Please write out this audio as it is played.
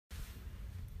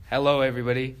Hello,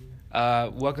 everybody.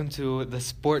 Welcome to the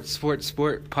Sport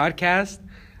podcast.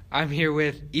 I'm here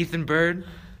with Ethan Bird.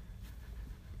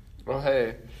 Oh,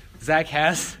 hey. Zach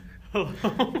Hess. Hello.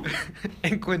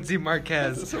 And Quincy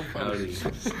Marquez. That's so funny.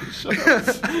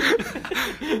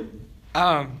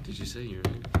 Did you say your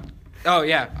name? Oh,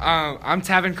 yeah. I'm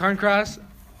Tavin Carncross,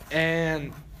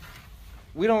 and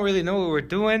we don't really know what we're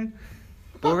doing,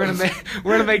 but we're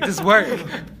gonna make this work.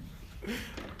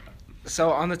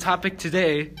 So on the topic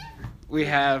today, we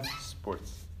have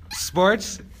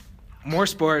sports, more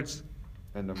sports,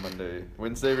 And a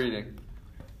Wednesday reading.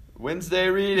 Wednesday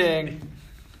reading.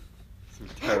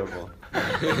 It's terrible.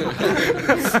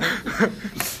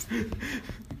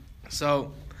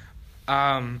 So,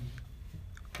 I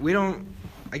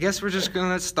guess we're just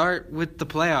gonna start with the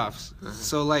playoffs.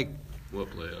 So, like, What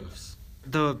playoffs?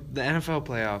 the NFL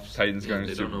playoffs. Titans going to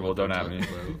They Super know Bowl, what don't they're at me.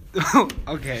 talking about.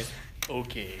 Okay.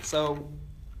 Okay. So,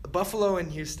 Buffalo and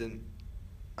Houston.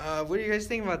 What do you guys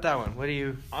think about that one? What do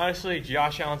you? Honestly,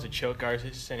 Josh Allen's a choke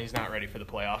artist, and he's not ready for the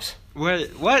playoffs.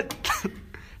 What?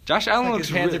 Josh Allen Like looks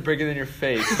his hands really- are bigger than your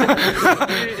face. He's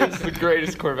the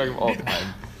greatest quarterback of all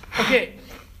time. Okay,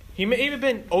 he may have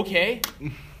been okay,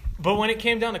 but when it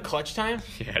came down to clutch time,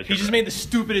 Yeah, he just made the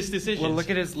stupidest decisions. Well, look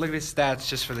at his stats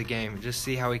just for the game. Just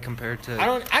see how he compared to.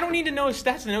 I don't need to know his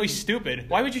stats to know he's stupid.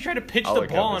 Why would you try to pitch I'll the look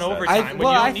ball up in his stats. overtime when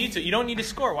well, you don't I- need to? You don't need to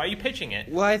score. Why are you pitching it?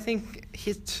 Well, I think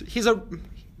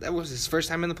that was his first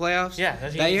time in the playoffs. Yeah,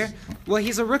 that year. Well,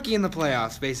 he's a rookie in the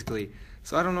playoffs, basically.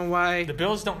 So I don't know why. The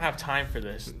Bills don't have time for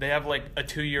this. They have like a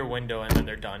 2-year window, and then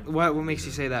they're done. What makes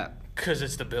you say that? Because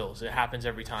it's the Bills. It happens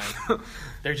every time.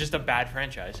 They're just a bad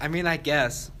franchise. I mean, I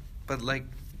guess, but like.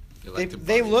 like to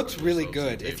They body looked slam really themselves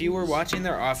good. in If you were tables. watching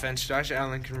their offense, Josh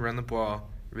Allen can run the ball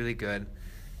really good.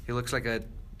 He looks like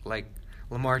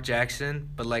Lamar Jackson,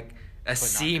 but like a not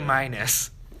C good. minus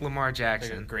Lamar Like a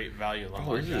Jackson. great value. Oh,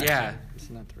 Lamar is it? Jackson. Yeah.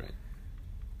 Isn't that right?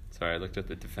 Sorry, I looked at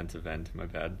the defensive end. My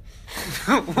bad.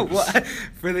 What?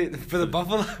 For the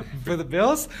Buffalo for the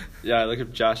Bills? Yeah, I looked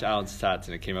at Josh Allen's stats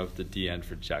and it came up with the D end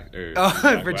for Jack.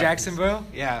 For Jacksonville?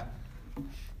 Yeah.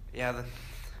 Yeah.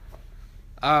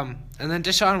 And then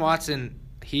Deshaun Watson,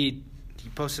 he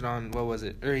posted on what was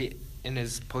it? In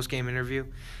his post game interview,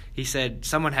 he said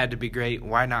someone had to be great.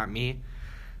 Why not me?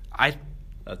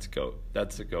 That's GOAT.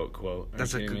 That's a GOAT quote. Are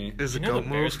That's you a kidding me? is a You know goat the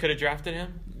Bears move. could have drafted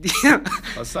him?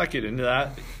 Let's not get into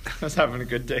that. I was having a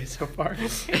good day so far. Are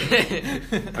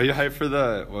you hyped for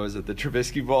the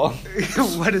Trubisky Bowl?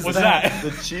 What is What's that? that?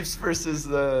 The Chiefs versus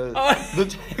the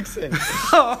Texans.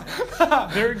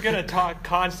 They're gonna talk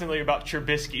constantly about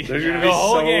Trubisky. There's gonna the be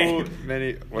whole so game.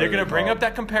 many. They're gonna bring up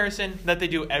that comparison that they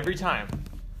do every time.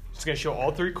 It's gonna show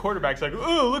all three quarterbacks like,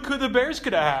 oh, look who the Bears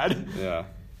could have had. Yeah,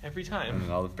 Every and time.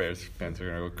 then all the Bears fans are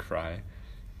gonna go cry.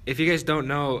 If you guys don't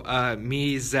know,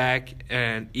 me, Zach,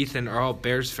 and Ethan are all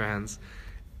Bears fans,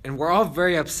 and we're all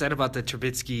very upset about the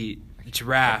Trubisky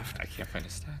draft, I can't find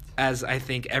his stats. as I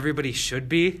think everybody should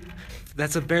be.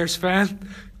 That's a Bears fan,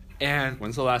 and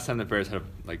When's the last time the Bears had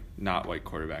a not white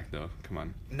quarterback though? Come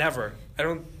on. never. I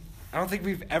don't think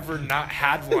we've ever not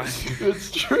had one.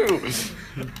 It's true.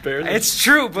 Bears. It's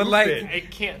true, but like I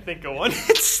can't think of one.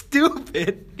 it's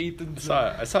stupid. Ethan.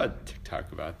 I saw a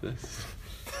TikTok about this.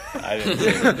 I didn't see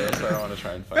it though, so I don't want to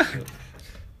try and find it.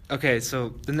 Okay, so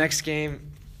the next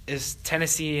game is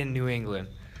Tennessee and New England.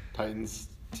 Titans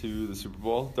to the Super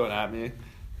Bowl. Don't at me.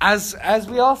 As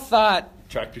we all thought,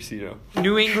 Tractor Cito.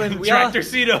 New England. Tractor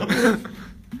Cito.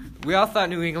 We all thought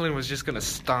New England was just gonna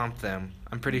stomp them.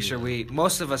 I'm pretty sure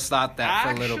most of us thought that for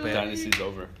a little bit. Dynasty's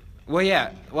over. Well,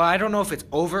 yeah. Well, I don't know if it's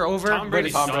over, Tom but Brady-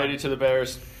 it's, Tom Brady to the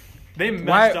Bears. They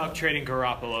messed Why- up trading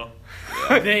Garoppolo.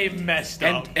 They messed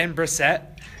up. and Brissett.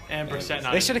 And Brissett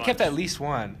not They as should have much. kept at least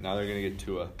one. Now they're gonna get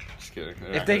Tua. Just kidding. They're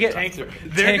If not they gonna get- tank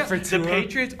They're Tank go- for the Tua.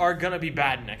 Patriots are gonna be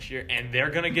bad next year, and they're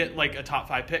gonna get like a top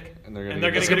 5 pick, And they're gonna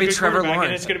they're get- gonna It's get gonna a be good Trevor quarterback, and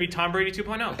Lawrence. it's gonna be Tom Brady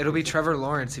 2.0. It'll be Trevor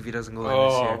Lawrence if he doesn't go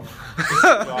Oh. in this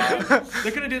year.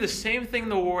 They're gonna do the same thing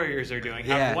the Warriors are doing.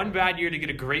 Have Yeah. one bad year to get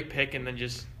a great pick, and then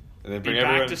just And then be bring back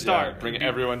everyone to start. Yeah, bring Be-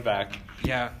 everyone back.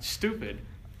 Yeah. stupid.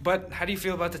 But how do you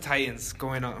feel about the Titans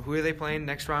going on? Who are they playing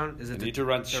next round? Is They it need to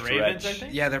run The stretch. Ravens, I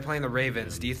think. Yeah, they're playing the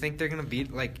Ravens. Do you think they're gonna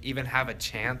even have a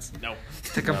chance No.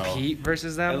 to compete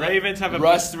versus them? The Ravens have a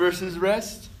Rust versus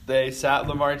rest. They sat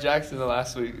Lamar Jackson the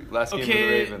last game of the Okay.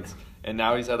 Ravens, and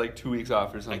now he's had 2 weeks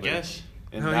off or I something. guess.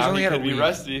 And No, he's now only he had a could be week.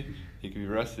 rusty. He could be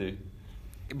rusty.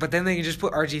 But then they can just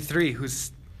put RG3,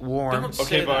 who's warm. Don't Okay,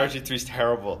 say but that. RG3's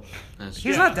terrible.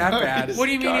 He's not that bad. What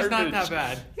do you mean he's not Garbage. that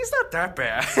bad? He's not that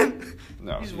bad.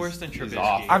 No, He's worse than he's Trubisky.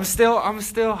 off. I'm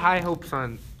still high hopes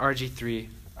on RG3.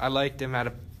 I liked him out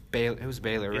of Baylor. It was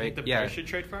Baylor, You right? think the Yeah. Bears should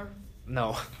trade for him?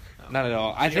 No. not at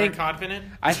all. I You're think confident.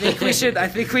 I think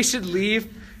we should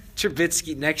leave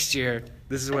Trubisky next year.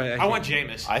 This is what I want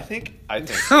Jameis. I think.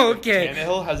 Okay.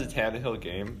 Tannehill has a Tannehill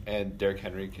game, and Derrick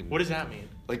Henry can. What does that mean?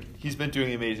 Like, he's been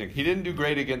doing amazing. He didn't do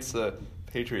great against the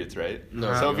Patriots, right?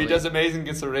 No, So if he really. does amazing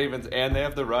against the Ravens and they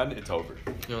have the run, it's over.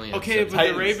 He only had Okay, seven. but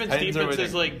Titans- the Ravens Titans are defense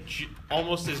is winning. like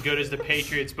almost as good as the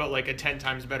Patriots, but like a 10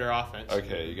 times better offense.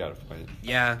 Okay, you got a point.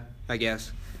 Yeah, I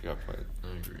guess. You got a point.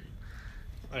 I agree.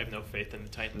 I have no faith in the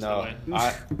Titans No, to win.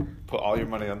 I put all your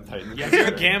money on the Titans. Yeah, if you're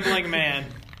a gambling man,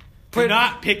 do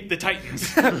not pick the Titans.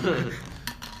 I'm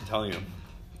telling you.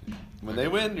 When they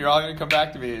win, you're all going to come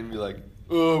back to me and be like,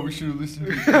 oh, we should have listened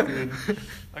to Ethan.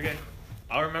 Okay,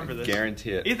 I'll remember this.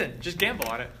 Guarantee it. Ethan, just gamble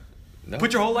on it. No.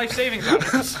 Put your whole life savings on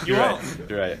it. You You're won't. right.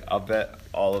 You're right. I'll bet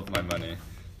all of my money.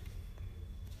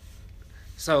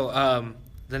 So,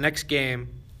 the next game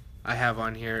I have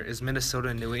on here is Minnesota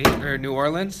and New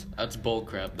Orleans. That's bull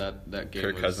crap. That game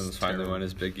Kirk was Cousins finally terrible. won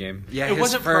his big game. Yeah, It his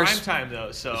wasn't first. prime time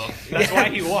though, so that's why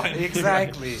he won.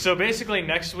 Exactly. So basically,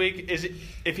 next week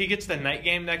if he gets the night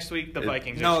game next week, the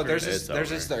Vikings. No, are there's screwed. just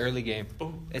there's the early game.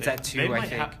 Ooh, It's they- at 2, they I might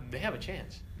think. they have a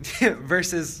chance.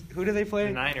 Versus who do they play?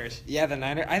 The Niners. Yeah, the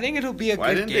Niners. I think it'll be a Why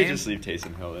good didn't game. they just leave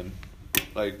Taysom Hill in?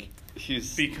 Like,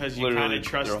 he's Because you literally kinda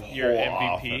trust their your whole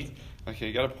MVP. offense. Okay,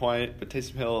 you got a point, but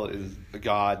Taysom Hill is a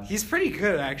god. He's pretty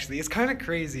good actually. It's kind of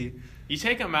crazy. You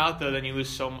take him out though, then you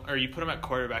lose or you put him at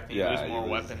quarterback, then you Yeah, lose you more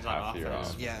lose weapons on half your offense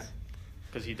offense. Yeah.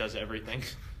 because he does everything.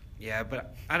 Yeah,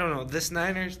 but I don't know. This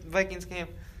Niners Vikings game,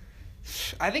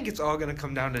 I think it's all gonna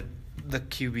come down to the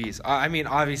QBs. I mean,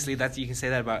 obviously that's you can say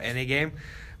that about any game,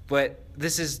 but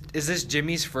is this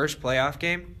Jimmy's first playoff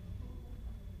game?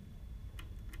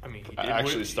 I mean, he I did,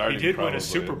 actually win, started he did win probably. a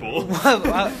Super Bowl.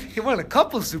 Well, he won a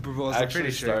couple Super Bowls. I'm Actually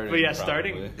pretty sure. started. But yeah, probably.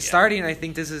 starting- Yeah. Starting, I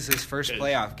think this is his first Good.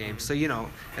 playoff game. So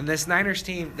and this Niners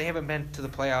team, they haven't been to the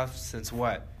playoffs since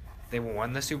what? They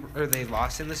won the they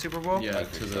lost in the Super Bowl. Yeah,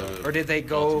 to the. Or did they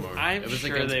go? Baltimore. I'm It was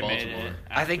sure against they made Baltimore. it.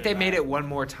 I think after they made that. it one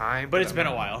more time. But it's been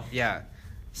a while. Yeah.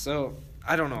 So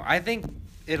I don't know. I think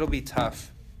it'll be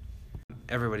tough.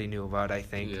 Everybody knew about. I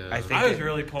think. Yeah. I think. I was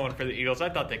really pulling for the Eagles. I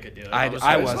thought they could do it. I just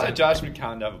wasn't. wanted Josh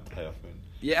McCown to have a playoff win.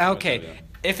 Yeah. Okay. Yeah.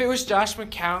 If it was Josh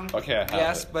McCown. Okay, I have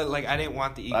yes, it. but like I didn't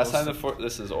want the Eagles. Last time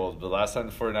this is old, but last time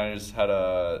the 49ers had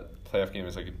a playoff game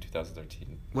was like in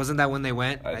 2013. Wasn't that when they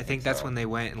went? I I think think that's so. when they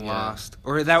went and Yeah. lost.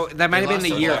 Or that might have been lost the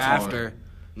to year Baltimore. after.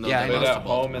 No, Yeah, they I Played know. lost at to home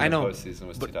Baltimore. in I the know, postseason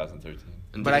was but- 2013.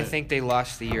 And But they- I think they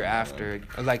lost the year after,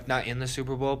 or like not in the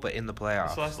Super Bowl, but in the playoffs.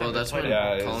 It's the last time Well, they that's played when it.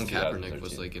 Yeah, it Colin was Kaepernick 2013.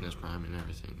 was like in his prime and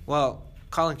everything. Well,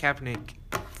 Colin Kaepernick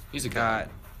He's a got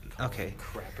guy. okay.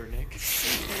 Crapper Nick. He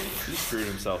screwed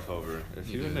himself over. If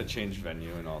he wouldn't have changed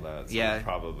venue and all that, someone Yeah.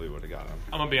 probably would have got him.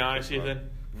 I'm gonna be honest, Ethan.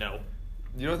 No,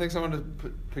 You don't think someone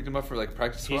picked him up for like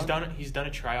practice squad? he's done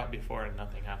a tryout before and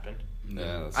nothing happened.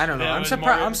 Yeah, that's I don't know. Yeah, it I'm was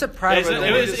surprised. more- I'm surprised. It that was, they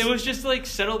it, was, just- it was just like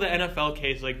settle the NFL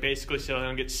case, like basically so they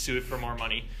don't get sued for more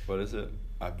money. What is it?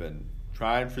 I've been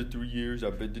trying for 3 years.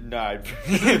 I've been denied.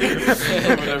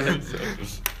 Whatever it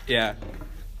says. Yeah.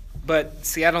 But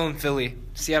Seattle and Philly.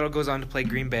 Seattle goes on to play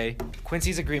Green Bay.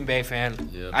 Quincy's a Green Bay fan.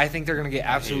 Yep. I think they're going to get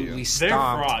absolutely you. They're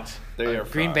stomped. frauds. They are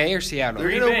Green fraud. Bay or Seattle? They're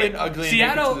Green gonna Bay. win ugly and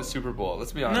Seattle- make it to the Super Bowl.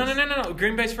 Let's be honest. No.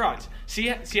 Green Bay's frauds.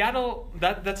 Seattle,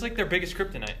 that's like their biggest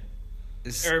kryptonite.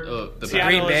 It's, Or the Seattle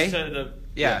Green is Bay? to the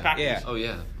Yeah, Packers. yeah. Oh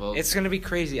yeah. Well, it's going to be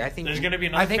crazy. I think There's gonna be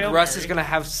another I think Hail Russ Mary. is going to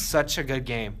have such a good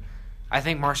game. I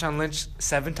think Marshawn Lynch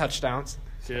 7 touchdowns.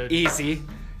 Dude, Easy.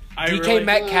 I DK really-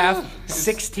 Metcalf He's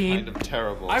 16. Kind of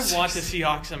terrible. I want the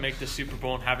Seahawks to make the Super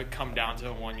Bowl and have it come down to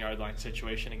a 1 yard line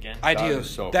situation again. I That do. was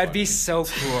so That'd funny. be so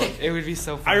cool. It would be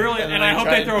so I funny. really and I hope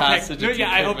they throw a pick. No,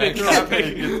 yeah, I hope they throw a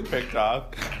pick. Gets picked off.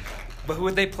 But who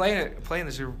would they play in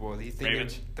the Super Bowl? Do you think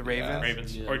Ravens. the Ravens?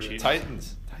 Ravens Yeah, or the Chiefs.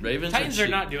 Titans. Ravens. Titans are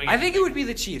not doing. I think it would be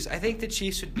the Chiefs. I think the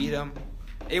Chiefs would beat them.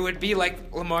 It would be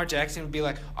like Lamar Jackson would be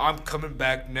like, "I'm coming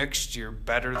back next year,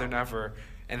 better than ever,"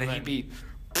 and then he'd be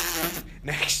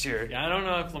next year. Yeah, I don't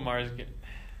know if Lamar's. They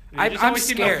I'm always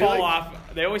seem to scared. fall off.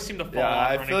 They always seem to fall Yeah, off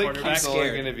I running feel like quarterback. he's only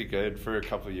scared. going to be good for a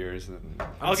couple years. And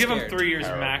I'll give him scared. 3 years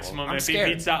Terrible. maximum. I'm If scared.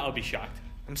 he beats that, I'll be shocked.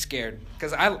 I'm scared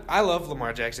because I love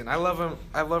Lamar Jackson. I love him.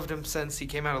 I loved him since he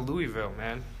came out of Louisville,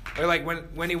 man. Or like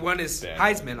when he won his Bad.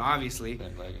 Heisman, obviously.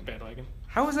 bandwagon. Bandwagon.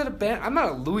 How was that a band? I'm not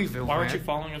a Louisville Why fan. weren't you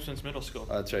following him since middle school?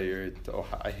 That's right.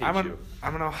 I hate I'm you.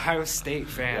 an Ohio State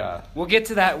fan. Yeah. We'll get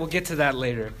to that. We'll get to that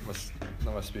later.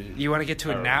 That must be. You want to get to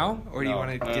it terrible. now, or do you No,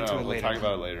 want to no, get to no, it later? We'll talk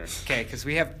about it later. Okay, because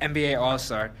we have NBA All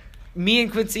Star. Me and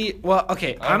Quincy. Well,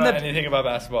 okay, I don't I'm know the. anything about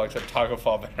basketball except Taco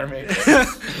Fall better make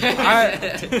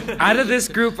it. Out of this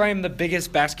group, I am the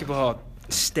biggest basketball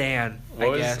stan. I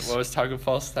What guess. was Taco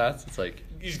Fall's stats? It's like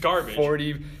he's garbage.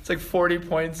 40. It's like 40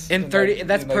 points. In 30, like-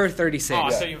 that's in per like- 36. Oh,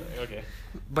 so you, okay.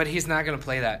 But he's not gonna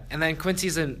play that. And then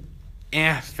Quincy's an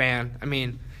fan. I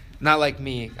mean, not like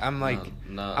me. I'm like,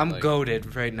 Not I'm like-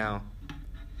 goated right now.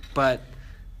 But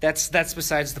that's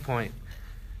besides the point.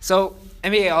 So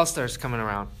NBA All Stars coming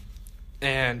around,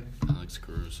 and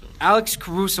Alex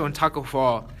Caruso and Taco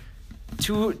Fall,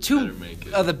 two Better make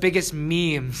it. of the biggest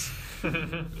memes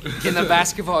in the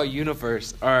basketball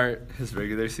universe are. His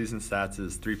regular season stats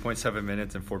is 3.7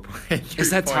 minutes and 4.8. Is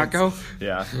that Taco?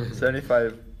 Yeah,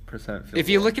 75%. If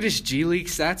you look at his G League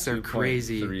stats, they're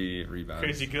crazy. 3 rebounds.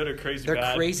 Crazy good or crazy They're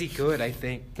bad? crazy good, I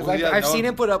think. Because Well, yeah, I've no seen one-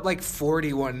 him put up like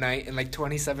 40 one night and like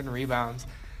 27 rebounds.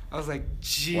 I was like,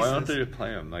 Jesus. Why don't they play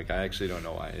him? Like, I actually don't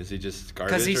know why. Is he just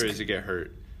garbage he's- or does he get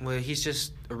hurt? Well, he's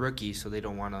just a rookie, so they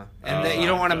don't want to. Oh, And you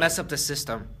don't want to okay. mess up the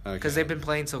system because Okay. they've been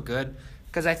playing so good.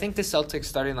 Because I think the Celtics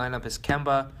starting lineup is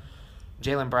Kemba,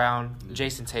 Jaylen Brown,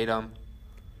 Jason Tatum,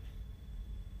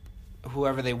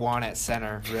 whoever they want at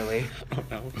center, really. Oh,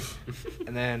 no.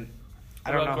 And then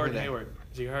I What don't about know Gordon who they. Hayward?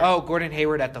 Is he hurt? Oh, Gordon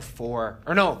Hayward at the 4.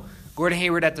 Or no, Gordon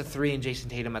Hayward at the 3 and Jason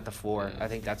Tatum at the 4. Yeah. I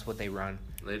think that's what they run.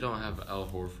 They don't have Al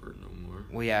Horford no more.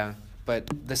 Well, yeah. But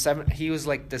he was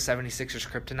like the 76ers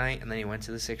kryptonite, and then he went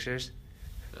to the Sixers.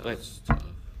 That But- was tough.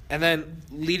 And then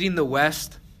leading the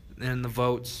West in the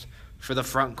votes for the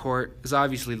front court is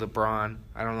obviously LeBron.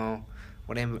 I don't know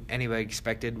what anybody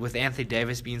expected, with Anthony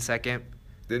Davis being second.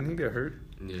 Didn't he get hurt?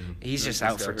 Yeah. He's No, just he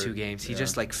out got for 2 hurt. games. He Yeah.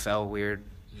 just like fell weird.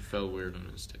 He felt weird on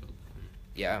his tail.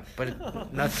 Yeah,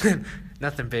 but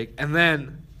nothing big. And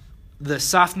then the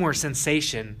sophomore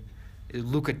sensation,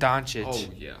 Luka Doncic,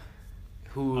 Oh, yeah.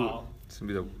 who Oh. It's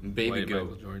going to be the Baby white goat.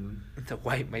 Michael Jordan. the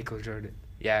white Michael Jordan.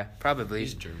 Yeah, probably.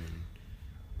 He's German.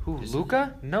 Who, Isn't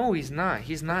Luka? No, he's not.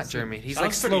 He's not German. He's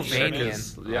like Sounds pretty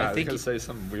Slovenian. Yeah, I think was going to say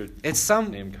some weird it's some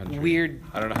name country. weird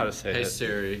I don't know how to say Hey it.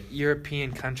 Siri,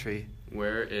 European country.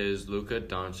 where is Luka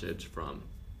Doncic from?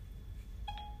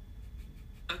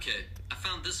 Okay, I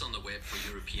found this on the web for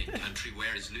European country.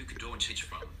 Where is Luka Doncic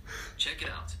from? Check it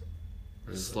out.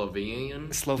 Slovenian?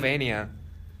 Slovenia.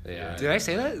 Yeah. Did I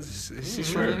say that? Is he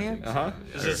Slovenia? Uh-huh.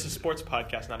 This is a sports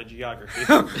podcast, not a geography.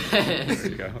 There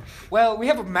you go. Well, we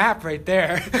have a map right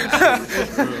there.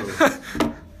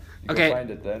 You Okay. Go find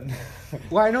it then.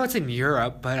 Well, I know it's in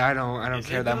Europe, but I don't Is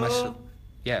care it that much. though?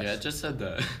 Yes. Yeah, I just said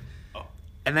that.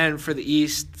 And then for the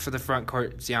East, for the front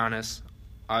court, it's Giannis.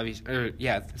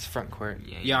 It's front court.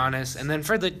 Yeah, Giannis. And then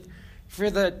for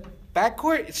the back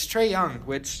court, it's Trae Young,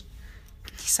 which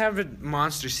he's having a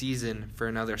monster season for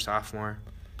another sophomore.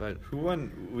 But Who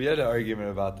won? We had an argument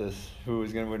about this. Who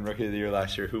was going to win Rookie of the Year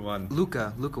last year? Who won?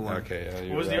 Luka won. Okay. What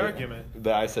you're was the right. argument?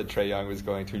 That I said Trae Young was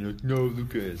going to. And you're like, no,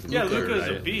 Luka is. Yeah, Luka, Luka is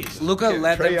a right? beast. Luka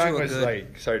led Trae them Young to a was good.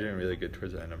 started doing really good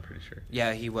towards the end. I'm pretty sure.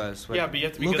 Yeah, he was. Yeah, but you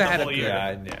have to be Luka good the had a whole good- year.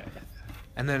 Yeah.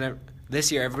 And then this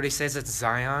year, everybody says it's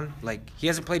Zion. Like, he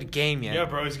hasn't played a game yet. Yeah,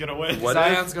 bro, he's gonna win. What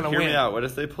Zion's if, gonna hear win. me out. What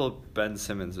if they pull Ben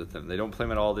Simmons with him? They don't play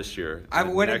him at all this year. I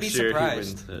and wouldn't next be year he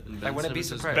surprised. wins it. I wouldn't be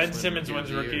Simmons is surprised. Ben winning Simmons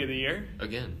wins Rookie of the Year.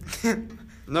 Again.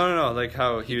 No. Like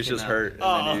how he was just cannot. hurt, and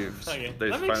Oh, then okay. they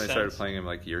That makes finally started sense. playing him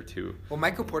like year 2. Well,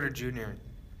 Michael Porter Jr.,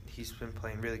 he's been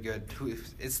playing really good.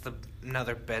 It's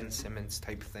another Ben Simmons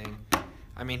type thing.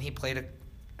 I mean, he's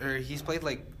played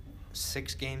like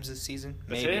 6 games this season.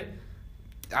 That's Maybe. it?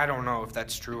 I don't know if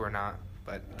that's true or not,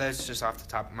 but that's just off the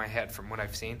top of my head from what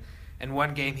I've seen. In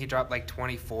one game, he dropped like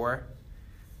 24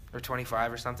 or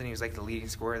 25 or something. He was like the leading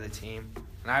scorer of the team.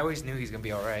 And I always knew he was going to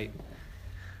be all right.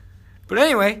 But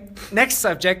anyway, next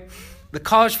subject, the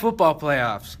college football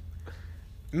playoffs.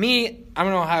 Me, I'm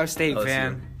an Ohio State LSU.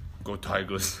 fan. Go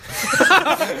Tigers.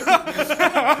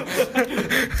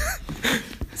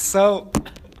 So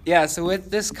with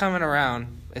this coming around,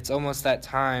 it's almost that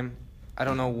time. I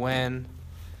don't know when.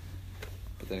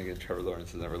 But then again, Trevor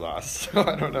Lawrence has never lost, so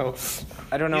I don't know.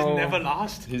 I don't know. He's never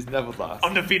lost. He's never lost.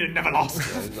 Undefeated, never lost.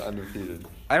 Yeah, he's undefeated.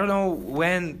 I don't know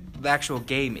when the actual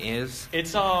game is.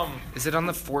 It's Is it on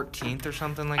the 14th or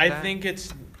something like I that? think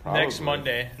it's Probably. next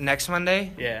Monday. Next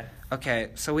Monday? Yeah. Okay,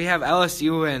 so we have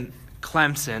LSU and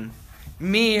Clemson.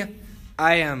 Me,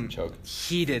 I am Choke.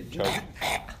 heated. Choke.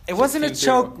 It wasn't a 16-0.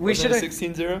 choke. We Wasn't should it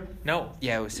have. 16-0? No.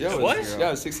 Yeah, it was. Yeah, it 16-0. was. Yeah,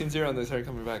 it was 16-0 and they started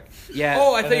coming back. Yeah.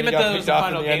 Oh, I And thought you then meant he got that was picked the off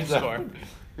in final the game end zone. score.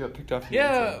 He got picked off in the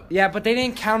end Yeah. zone. Yeah, but they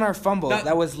didn't count our fumble. That-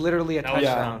 That was literally a That was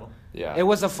touchdown. fumble. Yeah. It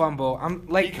was a fumble. I'm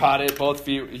like, He caught it, both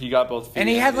feet. He got both feet. And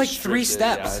he had, like, stripped 3 it.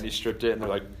 steps. Yeah, and he stripped it, and they're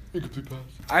like, incomplete pass.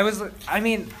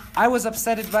 I was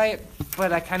upset by it,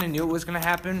 but I kind of knew it was gonna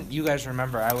happen. You guys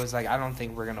remember? I was like, I don't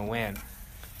think we're gonna win.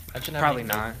 That should Probably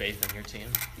have not. faith in your team.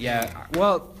 Yeah.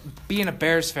 Well, being a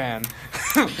Bears fan,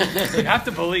 You have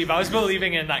to believe. I was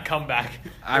believing in that comeback.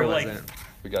 I They were wasn't.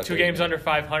 We got 2 the games game. under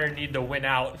 500 need to win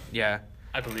out. Yeah.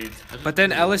 I believed. But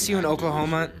then LSU and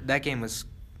Oklahoma, that game was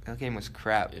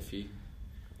crap. Iffy.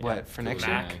 What, for next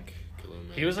year? Mac.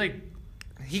 He was like,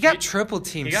 He got triple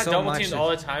teamed he got so double much. teamed all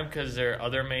the time because their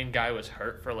other main guy was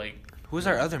hurt for like. Who was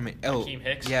our other man? Oh, Hakeem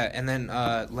Hicks? yeah, and then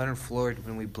Leonard Floyd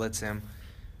when we blitz him,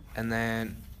 and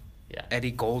then Yeah.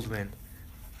 Eddie Goldman.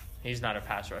 He's not a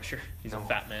pass rusher. He's No. a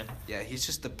fat man. Yeah, he's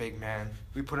just a big man.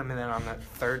 We put him in there on that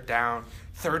 3rd down,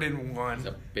 3rd and 1. He's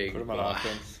a big Put him on boy.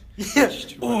 offense.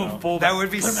 Yeah. Ooh, That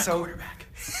would be Put him at so. quarterback.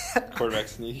 Quarterback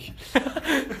sneak.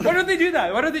 Why don't they do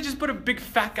that? Why don't they just put a big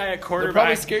fat guy at They're quarterback?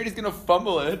 probably scared he's gonna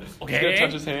fumble it. He's Okay. gonna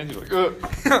touch his hands. He's like,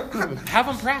 ugh. Have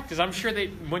them practice. I'm sure they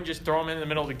wouldn't just throw him in the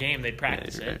middle of the game. They'd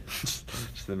practice Yeah, you're it. right. Just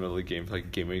in the middle of the game,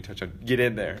 like game-winning touchdown. Get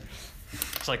in there.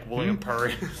 It's like William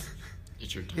Purry.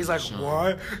 It's your turn He's to like, shine.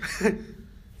 what?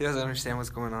 He doesn't understand what's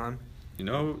going on. You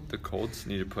know, the Colts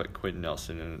need to put Quentin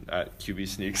Nelson in at QB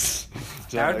sneaks.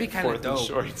 That would be kinda 4th and dope.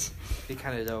 shorts. Be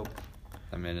kind of dope.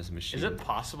 That man is a machine. Is it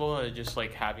possible to just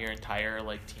like have your entire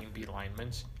like team be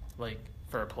linemen, like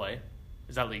for a play?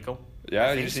 Is that legal? Yeah,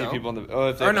 I you think see so. people in the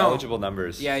if they Or have no. eligible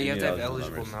numbers. Yeah, you have need to have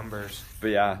eligible numbers. numbers. But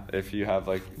yeah, if you have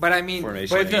like But I mean,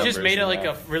 formation But if you numbers just made it and like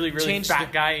that. a really Change fat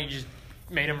the- guy and you just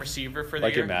made him receiver for the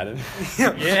like year. in Madden.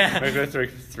 Yeah. Like with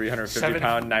like 350 Seven-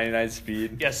 pound, 99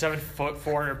 speed. Yeah, 7 foot,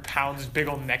 400 pounds, big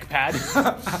old neck pad.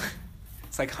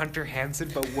 It's like Hunter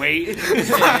Hansen, but wait.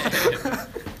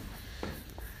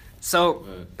 So,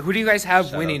 who do you guys have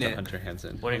Shout winning out to it? Hunter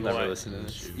Hansen. Winning Never what? listen to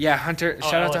this. Yeah, Hunter. Oh,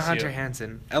 Shout out to LSU. Hunter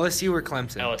Hansen. LSU or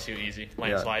Clemson? LSU easy.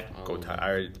 Landslide. Yeah. Go Ty. I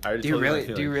already Do you told my really? Do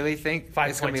you feelings. really think 5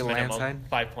 it's gonna points be a minimum. landslide?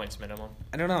 5 points minimum.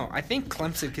 I don't know. I think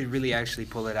Clemson could really actually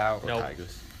pull it out. No.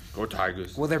 Tigers. Go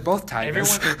Tigers. Well, they're both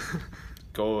Tigers. Everyone-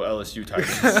 Go LSU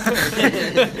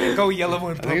Tigers. Go yellow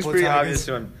and I think it's purple pretty Tigers. obvious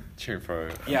who I'm cheering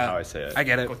for. Yeah, How I say it. I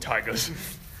get it. Go Tigers.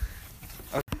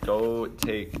 Go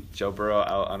take Joe Burrow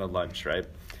out on a lunch, right?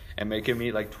 And make him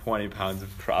eat like 20 pounds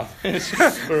of crawfish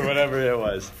or whatever it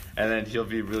was. And then he'll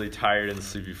be really tired and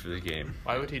sleepy for the game.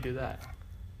 Why would he do that?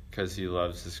 Because he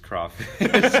loves his crawfish.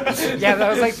 Yeah, that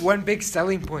was like one big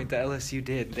selling point that LSU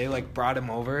did. They like brought him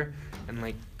over and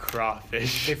like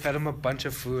Crawfish. they fed him a bunch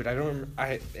of food. I don't.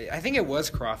 I think it was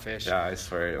crawfish. Yeah, I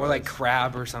swear it Or was. like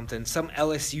crab or something. Some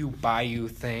LSU Bayou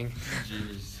thing.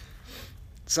 Jeez.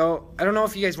 So I don't know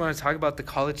if you guys want to talk about the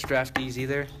college draftees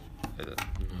either,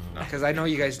 No. because I know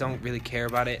you guys don't really care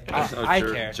about it. There's no I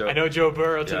Joe- care. Joe- I know Joe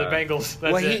Burrow to the Yeah. Bengals.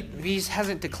 That's Well, it. he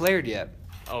hasn't declared yet,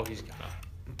 Oh, he's gonna.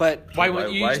 but Why Why-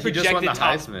 would you why- just he just won projected the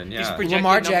top? Heisman, He's yeah. projected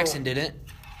Lamar number- Jackson didn't.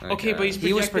 Okay, but he's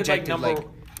He was projected, projected, number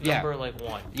like- like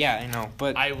 1. Yeah, I know,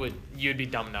 but You'd be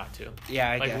dumb not to. yeah,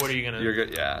 I Like, guess. what are you gonna? You're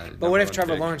good, yeah. But what if number Trevor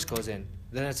one pick. Lawrence goes in?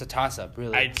 Then it's a toss-up,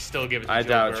 really. I'd still give it to I Joe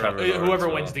doubt Burrow. Trevor Lawrence Whoever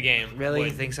will. wins the game. Really, you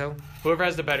would. think so? Whoever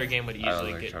has the better game would I don't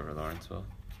easily think get. Trevor Lawrence will.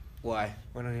 Why?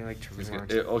 Why don't you like Trevor He's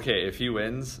Lawrence? gonna- okay, if he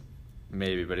wins,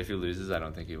 maybe. But if he loses, I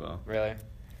don't think he will. Really?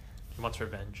 He wants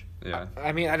revenge. Yeah.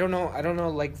 I mean, I don't know. I don't know,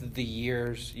 like the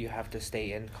years you have to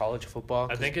stay in college football.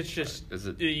 I think it's just Is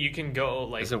it? you can go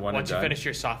like Is it one and once you done? finish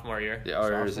your sophomore year. Yeah,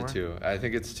 or is it Sophomore? 2? I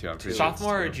think it's 2. I'm pretty sure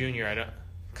Sophomore or it's 2. junior? I don't.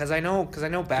 because I know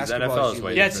basketball. NFL is is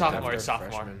way usually Yeah, it's different sophomore. after It's sophomore.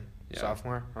 freshman. Yeah.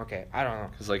 Sophomore. Okay, I don't know.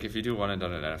 Because like if you do one and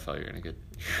done in NFL, you're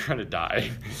gonna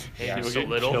die. Yeah, You'll so get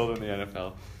little. killed in the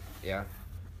NFL. Yeah.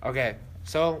 Okay.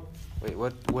 So, wait.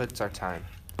 What's our time?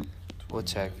 We'll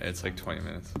check. It's like 20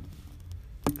 minutes.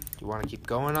 You want to keep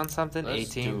going on something?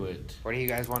 Let's 18. do it. Or do you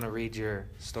guys want to read your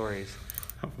stories?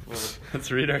 Let's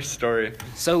read our story.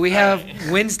 So we have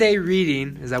Wednesday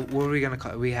reading. Is that what are we gonna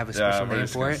call it? We have a Yeah, special we're name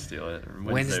just for gonna it. steal it.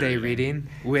 Wednesday reading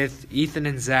with Ethan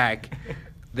and Zach.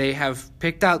 They have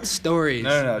picked out stories.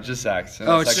 No, just Zach's.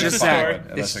 Oh, it's Unless I just can find Zach.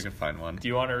 one. Unless I It's- can find one. Do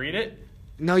you want to read it?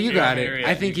 No, you You got want me it. to read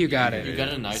I it? think you got it. You got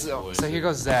a nice So- voice. so here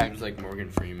goes Zach. Seems like Morgan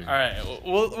Freeman. All right,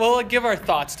 we'll give our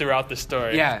thoughts throughout the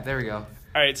story. Yeah, there we go.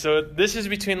 All right, so this is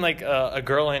between like a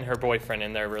girl and her boyfriend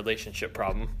and their relationship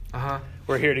problem. Uh huh.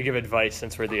 We're here to give advice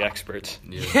since we're the experts.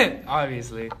 Yeah.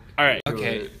 Obviously. All right.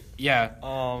 Okay. Yeah.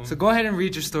 So go ahead and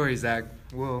read your story, Zach.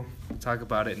 We'll talk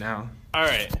about it now. All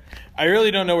right. I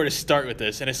really don't know where to start with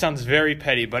this, and it sounds very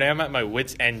petty, but I am at my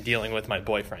wit's end dealing with my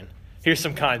boyfriend. Here's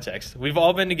some context. We've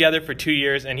all been together for 2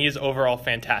 years, and he is overall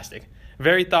fantastic.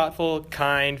 Very thoughtful,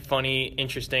 kind, funny,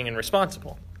 interesting, and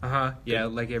responsible. Uh huh. Yeah,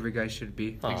 like every guy should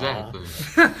be. Exactly.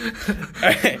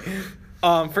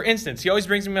 All right. For instance, he always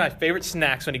brings me my favorite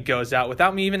snacks when he goes out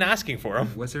without me even asking for them.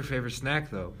 What's your favorite snack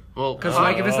though? Well, Because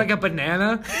like if it's like a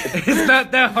banana, it's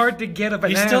not that hard to get a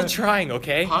banana. He's still trying,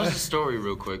 okay? pause the story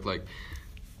real quick. Like,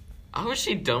 how is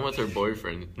she done with her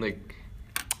boyfriend? Like,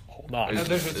 Hold on. Oh,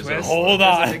 there's a Is it- twist. Hold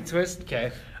There's on. a big twist.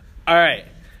 Okay. All right.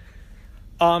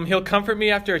 He'll comfort me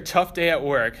after a tough day at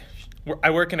work.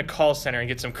 I work in a call center and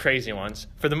get some crazy ones.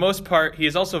 For the most part, he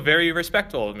is also very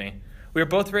respectful of me. We are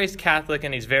both raised Catholic,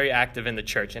 and he's very active in the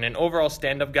church and an overall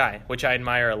stand-up guy, which I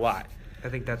admire a lot. I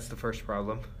think that's the first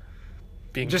problem.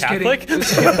 Being Just Catholic? kidding.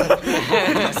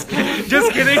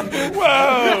 Just kidding.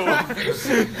 Whoa!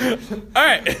 All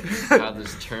right. How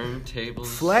this turntable.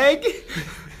 Flag?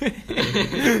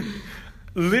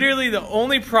 Literally, the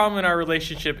only problem in our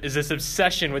relationship is this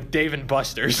obsession with Dave &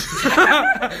 Buster's.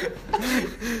 I'm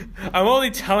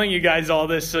only telling you guys all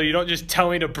this so you don't just tell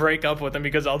me to break up with him,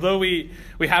 because although we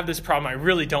have this problem, I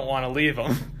really don't want to leave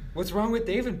him. What's wrong with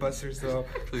Dave & Buster's, though?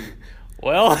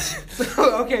 Well,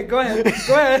 Okay, go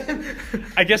ahead.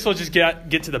 I guess we'll just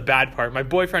get to the bad part. My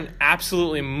boyfriend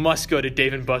absolutely must go to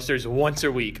Dave & Buster's once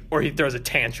a week, or he throws a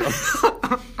tantrum.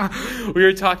 We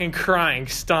were talking crying,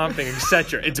 stomping,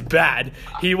 etc. It's bad.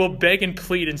 He will beg and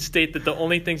plead and state that the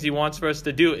only things he wants for us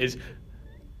to do is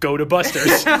go to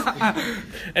Buster's.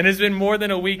 And it's been more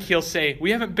than a week. He'll say, "We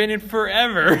haven't been in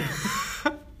forever."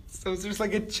 So it's just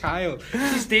like a child.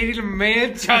 He's dating a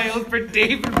man-child for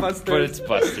Dave & Buster's. But it's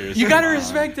Buster's. You gotta Come on.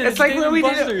 respect it. It's like Dave when we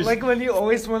Buster's. did, like when you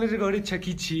always wanted to go to Chuck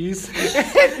E. Cheese.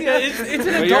 Yeah, it's an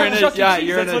But adult Chuck E. Cheese.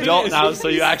 you're an That's what it adult is. now, so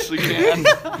you actually can.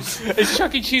 It's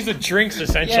Chuck E. Cheese with drinks,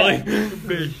 essentially.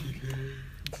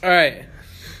 All right.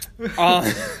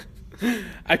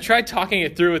 I tried talking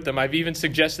it through with them. I've even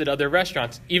suggested other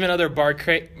restaurants, even other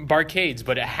barcades,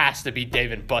 but it has to be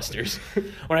Dave & Buster's.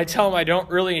 When I tell him I don't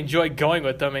really enjoy going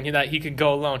with them and that he can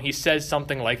go alone, he says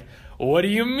something like, "What do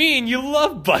you mean? You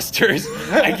love Buster's.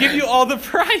 I give you all the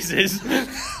prizes."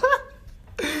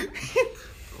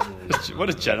 What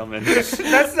a gentleman. That's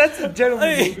a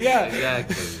gentleman move. Yeah.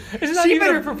 Exactly. It's not She even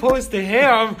better propose to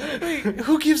him.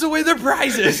 who gives away their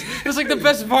prizes? It's like the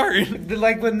best part.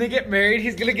 Like when they get married,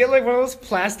 he's gonna get like one of those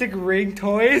plastic ring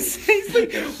toys. He's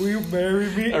like, "Will you marry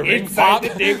me?" A ring Inside pop? the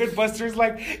Dave & Buster's,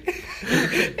 like,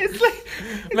 it's like.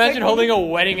 Imagine holding a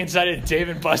wedding inside of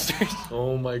Dave & Buster's.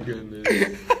 Oh my goodness.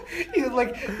 He's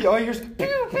like, "Yo, you're.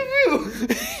 Pew, pew,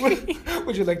 pew.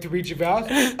 Would you like to read your vows?"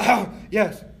 "Oh,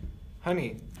 yes,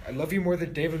 honey. I love you more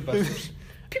than Dave & Buster's."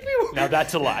 Pew, pew. Now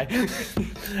that's a lie.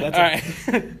 All right.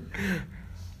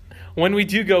 When we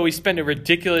do go, we spend a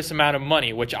ridiculous amount of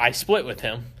money, which I split with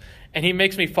him, and he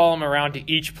makes me follow him around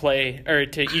to each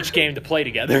game to play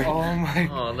together. Oh my.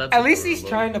 Oh, that's At least he's adorable.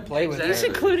 trying to play with He's it.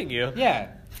 including you. Yeah.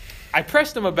 I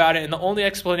pressed him about it, and the only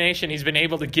explanation he's been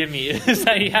able to give me is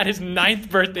that he had his 9th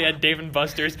birthday at Dave &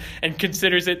 Buster's and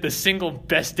considers it the single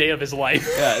best day of his life.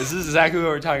 Yeah, this is exactly what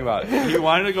we're talking about. He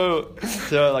wanted to go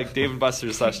to like Dave &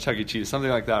 Buster's / Chuck E. Cheese, something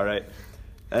like that, right?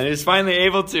 And he's finally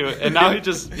able to, and now he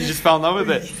just fell in love with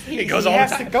it. He goes He all the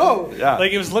has time. to go. Yeah.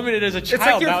 Like, it was limited as a child. It's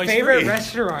like now your he's favorite free.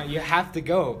 restaurant. You have to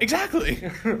go. Exactly.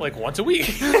 Like once a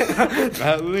week.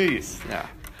 At least. Yeah.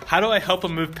 How do I help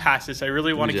him move past this? I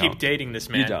really want to You keep don't. dating this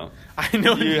man. You don't. I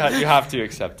know. You have to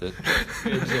accept it.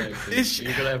 Exactly. It's-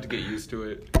 You're gonna have to get used to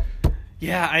it.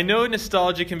 Yeah, I know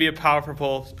nostalgia can be a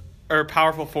powerful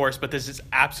force, but this is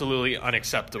absolutely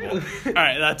unacceptable. All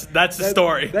right, that's the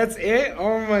story. That's it?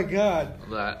 Oh my god.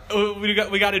 That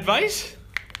We got advice?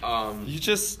 You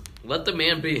just, let the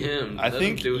man be him. I Let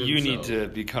think him do you need himself. to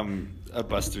become a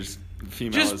Buster's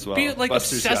female Just as well. be like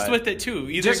Buster's obsessed guy. with it too.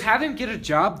 Either Just have him get a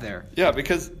job there. Yeah,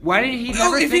 because Why didn't he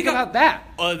never if he think got- about that?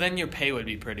 then your pay would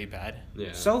be pretty bad. Yeah.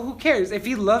 So who cares? If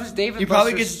he loves Dave he &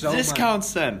 probably Buster's gets so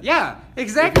discounts then. much. Yeah, If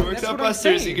exactly. he works That's at what I'm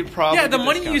Buster's, saying. he could probably Yeah, the get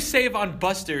money you discounts. save on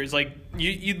Buster's, like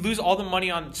you'd lose all the money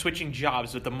on switching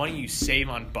jobs, but the money you save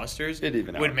on Buster's It'd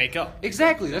even would out. make up.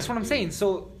 Exactly. That's what I'm saying.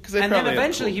 So, 'Cause they and then probably have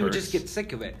eventually cool he would just perks. get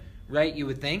sick of it, right? You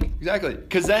would think. Exactly.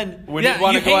 Because then when Yeah, you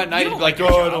want you to go hate- at night, you you'd don't be like, like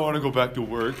your oh, I job." don't want to go back to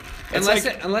work. It's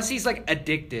Unless he's like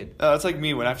addicted. it's like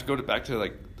me when I have to go back to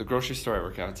like the grocery store I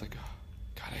work at. It's like, oh,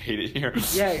 God, I hate it here.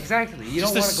 Yeah, exactly. You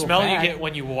Just don't the want to go smell back. you get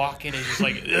when you walk in is just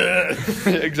like, ugh.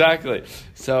 Exactly.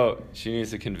 So she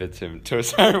needs to convince him to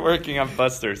start working on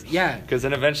Buster's. Yeah. Because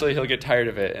then eventually he'll get tired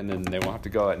of it, and then they won't have to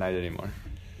go at night anymore.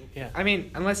 I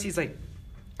mean, unless he's like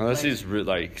Unless Like- he's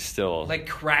like still.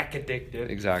 crack addicted.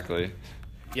 Exactly.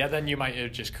 Yeah, then you might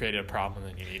have just created a problem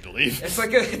and you need to leave. It's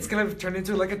like it's gonna turn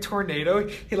into like a tornado.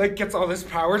 He like gets all his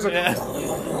powers. Like, Yeah.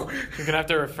 You're gonna have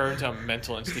to refer him to a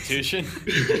mental institution.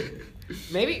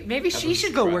 maybe she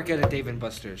should go work at a Dave &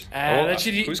 Buster's. Oh, then who's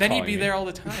he'd be calling there me? all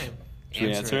the time. Should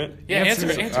we answer it? Yeah, answer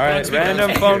it. All right,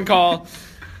 random phone call.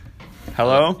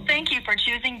 Hello? Thank you for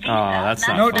choosing Visa. Oh, that's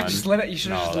not No, fun. just let it. You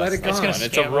should have just let that's it go. not gonna fun.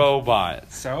 It's a scam him.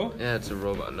 robot. So Yeah, it's a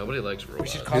robot. Nobody likes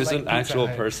robots. should If call- it was like an Pizza actual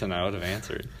Hut. person, I would have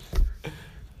answered.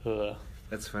 Ugh.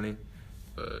 that's funny.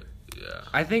 But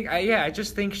yeah. I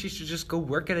just think she should just go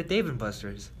work at a Dave &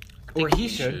 Buster's, or he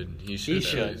should. He He should.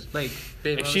 should. Like,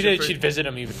 Babe, If how she was your did, first- she'd visit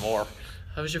him even more.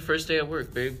 How was your first day at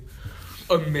work, babe?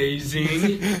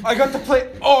 amazing. I got to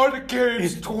play all the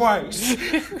games twice.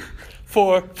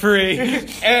 For free.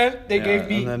 And they Yeah, gave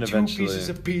me and then 2 eventually- pieces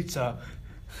of pizza.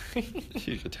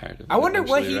 You get tired of it I wonder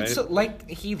what eventually,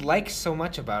 he likes so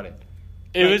much about it.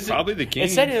 It was probably the game.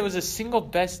 It said it was a single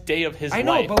best day of his I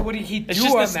know, life. but what did he do It's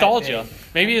just on nostalgia. that day?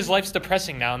 Maybe his life's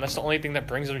depressing now, and that's the only thing that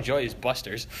brings him joy is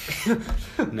Busters.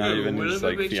 Not even his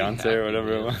Whatever makes you fiance or happy,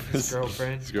 whatever it man. was. His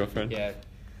girlfriend. His girlfriend. Yeah.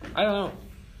 I don't know.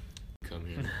 Come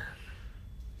here.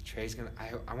 Trey's gonna.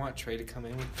 I want Trey to come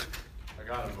in. I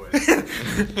got him, boys.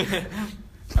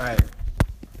 All right.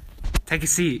 Take a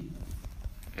seat.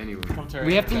 Anyway.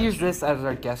 We have to use this as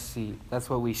our guest seat. That's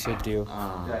what we should do.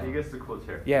 Yeah, he gets the cool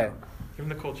chair. Yeah. Give him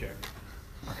the cool chair.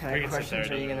 What We kind can of sit questions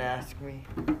there, are you don't gonna ask me?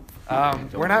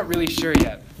 We're not really sure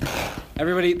yet.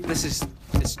 Everybody,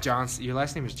 it's Johnson. Your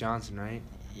last name is Johnson, right?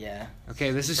 Yeah.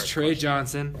 Okay, this is First Trey question.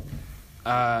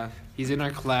 Johnson. He's in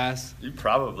our class. You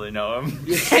probably know him.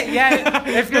 Yeah,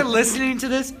 if you're listening to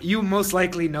this, you most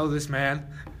likely know this man.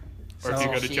 Or if you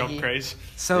So- go to She- Jump Craze.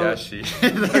 So Yeah, she.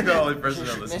 Like the only person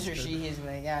that listens. Mr. Sheehy's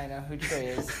like, yeah, I know who Trey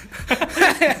is.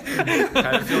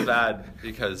 Kind of feel bad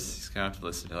because he's gonna have to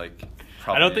listen to like.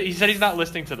 Probably. I don't think he said he's not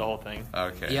listening to the whole thing.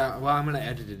 Okay. yeah, well, I'm gonna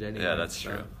edit it anyway. Yeah, that's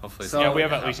so- true. Hopefully. So- Yeah, we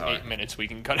have at least half hour. 8 minutes we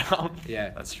can cut out. Yeah,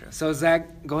 That's true. So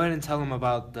Zach, go ahead and tell him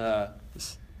about the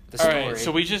All story. right,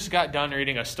 so we just got done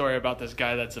reading a story about this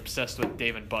guy that's obsessed with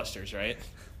Dave and Buster's, right?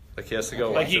 Like he has to go.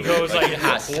 Like once he a week. goes like he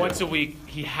has to. once a week.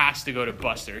 He has to go to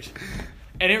Buster's,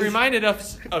 and it reminded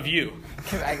us of you.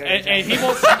 I go to And he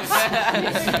Jump.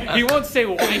 won't he won't say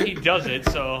why he does it.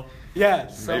 So yeah,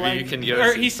 so Maybe like, you can give or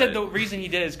us he said insight. the reason he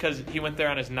did is because he went there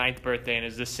on his 9th birthday and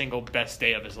is the single best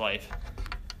day of his life.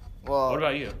 Well, What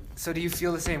about you? So do you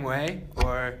feel the same way,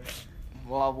 or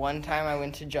well, one time I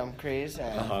went to Jump Craze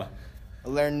and Uh-huh.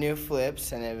 learned new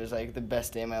flips, and it was like the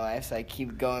best day of my life. So I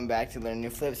keep going back to learn new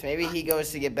flips. Maybe he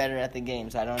goes to get better at the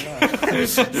games. I don't know.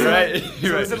 You're right. So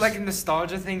You're right. is it like a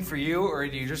nostalgia thing for you, or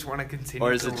do you just want to continue?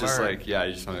 Or is to it just learn? like you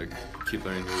just want to keep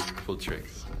learning new cool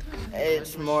tricks?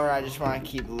 It's more I just want to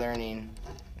keep learning.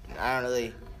 I don't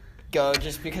really go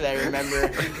just because I remember.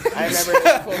 I remember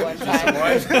it was cool one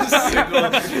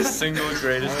time. single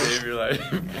greatest day of your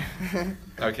life.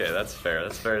 Okay, that's fair.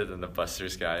 That's better than the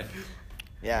Buster's guy.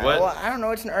 Yeah. What? Well, I don't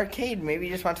know. It's an arcade. Maybe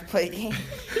you just want to play a game.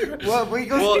 Well, we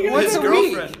go Well, once his a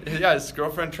week. girlfriend, his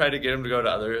girlfriend tried to get him to go to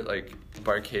other like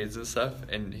barcades and stuff,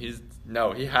 and he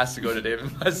has to go to Dave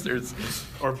and Buster's.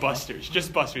 Or Buster's?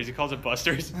 Just Buster's. He calls it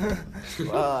Buster's,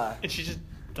 Well, and she just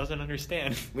doesn't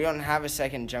understand. we don't have a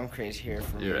second Jump Craze here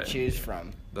for me You're to right. choose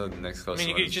from. The next I closest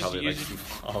mean, you one could is just probably like use- Sioux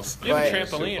Falls. You have a But-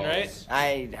 trampoline, right?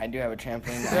 I do have a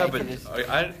trampoline. Yeah, I but could just,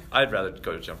 I'd rather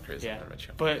go to Jump Crazy Yeah, than Red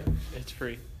Jump. but it's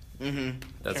free.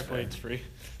 That's fair. Trampoline's free.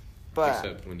 but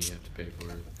Except when you have to pay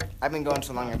for it. I've been going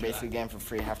so long, I basically get 'em for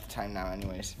free half the time now,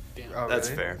 anyways. Oh, That's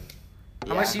really? fair.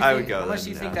 How much do you I think? would go How much then, do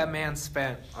you think yeah. that man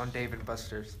spent on Dave and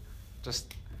Buster's?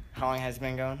 Just How long has it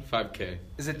been going? 5K.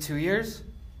 is it 2 years?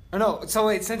 Oh no. So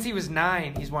wait, since he was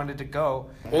 9, he's wanted to go.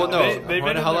 Well, no. They've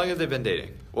been how in long the- have they been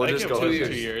dating? We'll I just think go it was with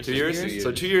 2 years. 2 years? 2 years?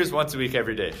 So 2 years, once a week,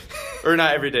 every day, or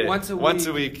not every day. Once a Once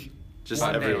a week. week, just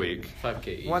One every day. week. 5K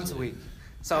each. Once a week.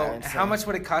 So Alright, how so- much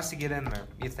would it cost to get in there?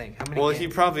 You think? How many? Well,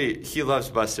 games? he loves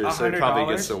Buster's, so he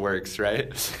probably gets $100? the works,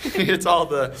 right? he gets all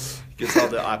the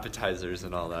appetizers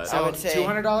and all that. I So would say-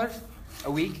 $200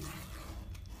 a week,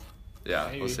 Yeah,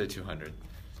 Maybe. we'll say 200.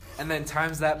 and then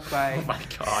times that by. Oh my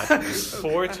god.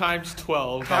 4 times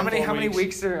 12. How many? 4 How many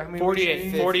weeks are? How many 48.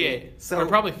 weeks are you- 48. So- or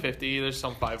probably 50. There's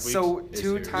some 5 weeks. So Is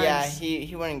 2 there- times. Yeah,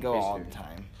 he wouldn't go all the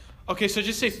time. okay, so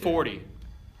just say 40.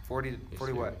 40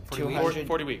 what? 40 200. weeks?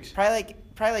 40 weeks. Probably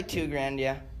like $2,000,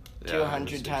 yeah. Yeah,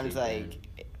 200 say times 2,000.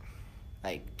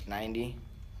 like 90.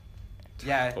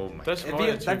 Yeah. Oh my. That's It'd more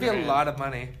be, than that'd be a $2,000. lot of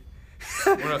money.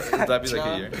 Would that be like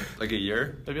No. a year? Like a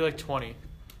year? That'd be like 20.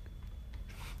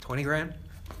 20 grand?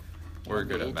 We're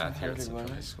good at math here at 1800 Central one.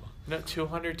 High School. No,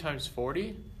 200 times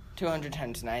 40? 200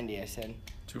 times 90, I said.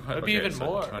 200. That'd be even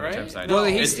more, 200 right? times 90. Well,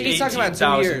 It's he's talking about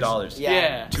 2 years. $18,000.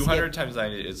 Yeah. 200 times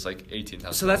 90 is like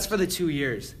 18,000. So that's for the 2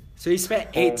 years. So he spent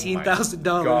Oh my $18,000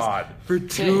 God. for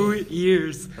 2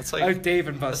 years. That's like- of Dave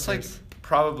and That's Buster's. like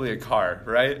probably a car,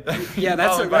 right? Yeah,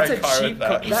 that's Probably a, buy that's a car cheap with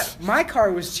car. that. My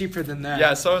car was cheaper than that.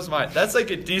 Yeah, so is mine. That's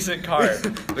like a decent car.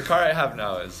 The car I have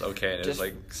now is okay, and it's Just-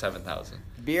 like 7,000.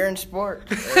 Beer and sport.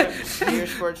 Beer,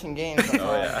 sports, and games. That's Oh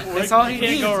all. yeah. That's all he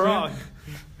can't needs, go man. wrong.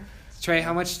 Trey,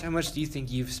 how much do you think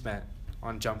you've spent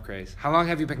on Jump Craze? How long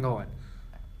have you been going?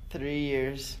 3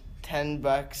 years,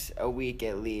 $10 a week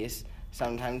at least,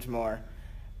 sometimes more.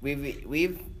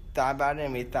 We've thought about it,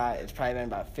 and we thought it's probably been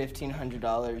about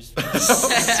 $1,500.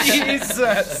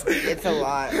 Jesus. It's a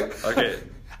lot. Okay.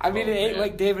 I mean, Oh, it ain't man.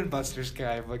 like Dave and Buster's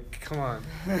guy, but come on.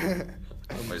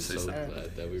 I'm Wait, so so-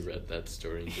 glad that we read that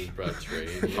story and just brought Trey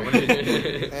in How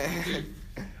here.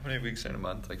 How many weeks in a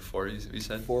month? Like 4, you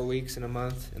said? 4 weeks in a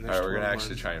month. And there's Alright, we're gonna 12 actually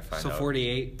months. try and find so out.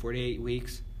 48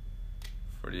 weeks.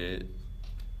 48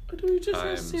 Do we just have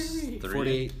times Siri? 3.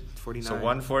 48, 49. So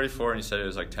 144, and you said it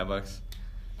was like $10.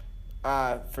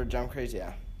 For jump crazy,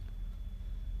 yeah.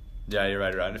 Yeah, you're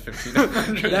right around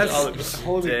 $1,500. That's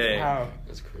holy Dang. cow.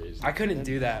 That's crazy. I couldn't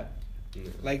do that. No.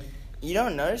 Like, You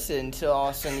don't notice it until all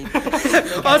of a sudden you.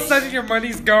 all of a sudden your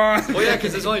money's gone. Well, yeah,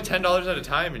 because it's only $10 at a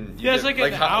time, and you Yeah, it's get,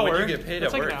 like an how, when hour. you get paid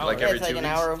It's at like work, an hour. like Yeah, every it's like 2 an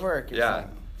weeks. hour of work. Or Yeah.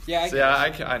 something. Yeah, So yeah,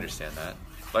 I understand that.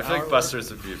 But I feel Hour like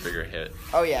Buster's would be a bigger hit.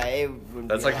 Oh yeah, it would.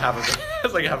 That's be like a half lot. a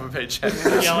that's like half a paycheck.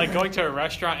 Yeah, like going to a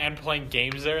restaurant and playing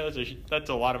games there. That's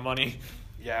a lot of money.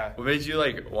 yeah. What made you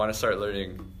like want to start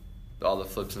learning all the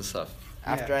flips and stuff?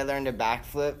 After Yeah. I learned a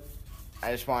backflip,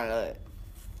 I just wanted to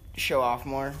show off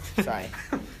more. Sorry.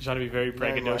 Just want to be very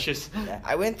Learn more. braggadocious. Yeah,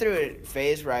 I went through a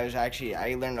phase where I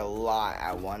learned a lot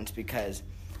at once because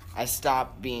I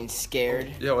stopped being scared.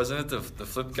 Yeah, wasn't it the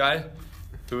flip guy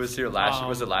who was here last year?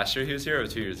 Was it Um, last year he was here or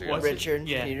 2 years ago? was it? Richard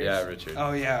Yeah. Peters. Yeah, Richard.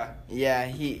 Oh yeah. Yeah,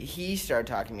 he started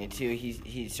talking to me too.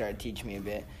 He started teaching me a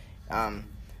bit.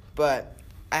 But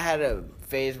I had a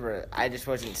phase where I just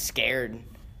wasn't scared.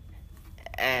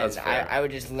 And That's fair. I would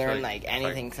just learn Like- like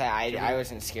anything 'cause I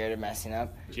wasn't scared of messing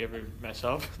up. Did you ever mess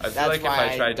up? I feel That's like if why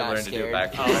I I tried to got learn to do scared.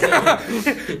 back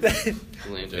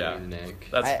Land on Yeah. your neck.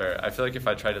 That's I- fair. I feel like if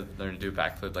I tried to learn to do a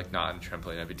backflip, like not on a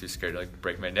trampoline, I'd be too scared to like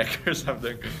break my neck or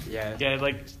something. Yeah. Yeah, I'd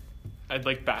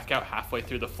like back out halfway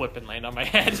through the flip and land on my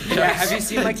head. Yeah, have you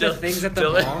seen like the Dylan- things at the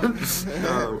Dylan- mall?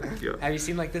 Oh, yeah. Have you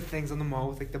seen like the things on the mall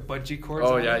with like the bungee cords?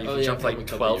 Oh on yeah, it? you Oh, can yeah, jump from a like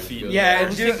couple 12 years feet. ago. Yeah, Those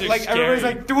and dude, things are like everybody's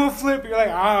scary. like do a flip. You're like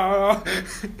ah.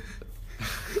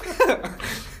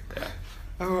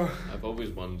 Oh, I've always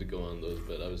wanted to go on those,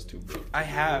 but I was too broke. I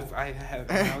have.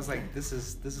 And I was like, this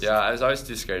is. Yeah, I was always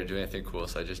too scared to do anything cool,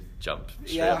 so I just jump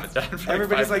straight up and down. For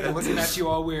Everybody's 5 like minutes. looking at you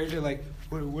all weird. You're like,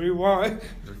 what do you want?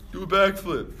 Do a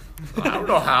backflip. I don't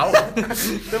know how.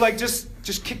 They're like, just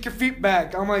kick your feet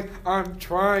back. I'm like, I'm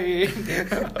trying.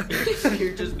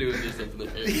 You're just doing this up in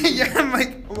the air. Yeah, I'm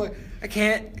like, I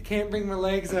can't bring my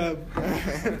legs up.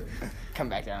 Come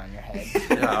back down on your head.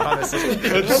 Yeah, honestly.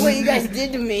 Look what you guys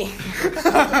did to me.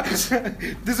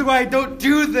 This is why I don't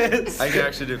do this. I can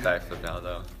actually do backflip now,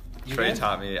 though. You Trey can?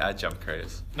 taught me at Jump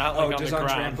Craze. Not Oh, like on just the on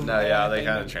ground. trampoline. No, yeah, like thing.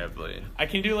 on a trampoline. I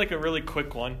can do like a really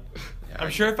quick one. Yeah, I'm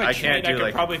sure if I can't trained, I do, could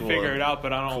like, a probably cool- figure it out,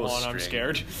 but I don't cool want. I'm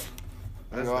string. scared.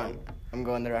 I'm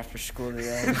going there after school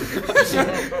today.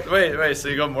 Wait, so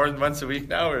you go more than once a week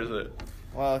now, or is it?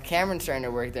 Well, Cameron's starting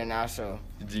to work there now, so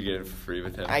Do you get it for free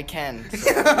with him? I can.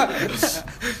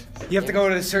 You have to go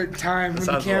at a certain time That when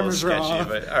the sounds a little cameras are sketchy, off.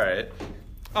 but all right.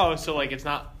 Oh, so like it's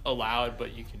not allowed,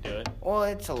 but you can do it. Well,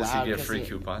 it's allowed. Does he get 'cause free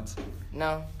coupons?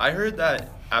 No. I heard that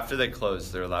after they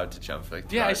close, they're allowed to jump for like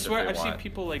 2 Yeah, I hours if swear they I've seen want.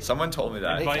 people like. Someone told me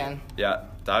that. They Invite- can. Yeah,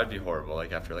 that would be horrible.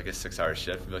 Like after like a 6-hour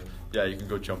shift, be like, yeah, you can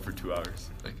go jump for 2 hours.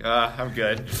 Like, I'm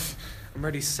good. I'm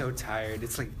already so tired.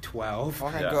 It's like 12. I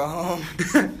want to Yeah. go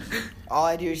home. All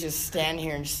I do is just stand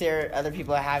here and stare at other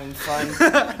people having fun.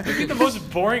 It'd be the most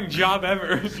boring job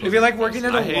ever. It'd be like working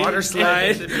at I a hate- water I hate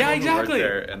slide. the people Yeah, who work exactly.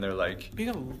 there and they're like, Being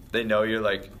a- they know you're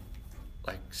like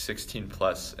 16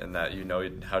 plus and that you know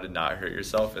how to not hurt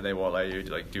yourself and they won't let you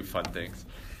like do fun things.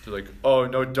 They're like, oh,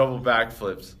 no double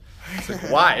backflips. It's like,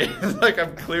 why? Like,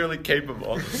 I'm clearly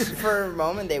capable. For a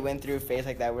moment, they went through a phase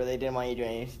like that where they didn't want you to do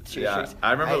any street Yeah, tricks.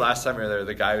 I remember last time we were there,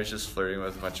 the guy was just flirting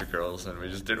with a bunch of girls and we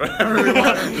just did whatever we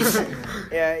wanted.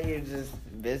 Yeah, you're just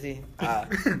busy.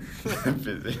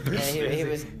 Busy. Yeah, he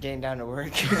was getting down to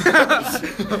work.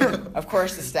 Of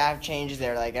course, the staff changes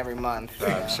there like every month.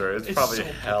 I'm sure it's It's probably so-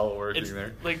 hell working It's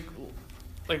there. like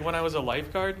when I was a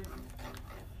lifeguard.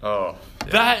 Oh,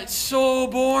 yeah. That's so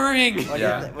boring.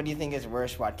 Yeah. What do you think is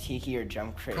worse, Watiki or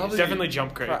Jump Craze? Probably- Definitely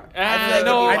jump crate. I feel like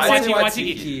No, I'd say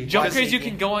Watiki. Watiki. Jump craze you Watiki.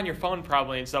 can go on your phone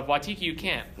probably and stuff. Watiki you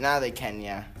can't. Now they can,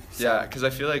 yeah. Yeah, because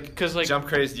I feel like 'Cause, like- Jump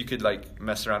Craze, you could like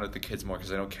mess around with the kids more because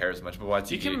they don't care as much. But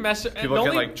Watiki, You can mess- people the can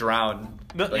only- like drown.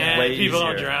 The- like, eh, way people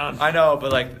don't easier. drown. I know,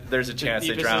 but like there's a chance they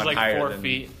deepest drown is like higher 4 than.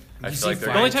 feet. I You feel see like they're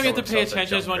fire. The only gonna time you have to kill pay themselves at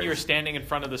attention is Jump when you're Craze. standing in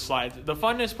front of the slides. The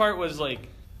funnest part was like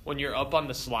when you're up on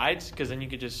the slides because then you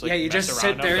could just like Yeah, you mess just around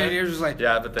sit up there and you're just like,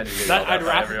 Yeah, but then you get That yelled I'd at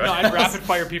by everyone I'd else. rapid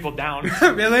fire people down.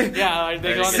 really? Yeah,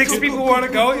 they go on the 6 two- people want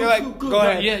to go. You're like, go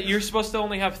ahead. Yeah, you're supposed to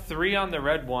only have 3 on the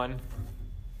red one.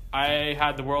 I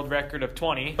had the world record of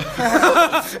 20.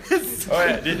 Oh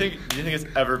yeah, do you think it's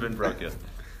ever been broken?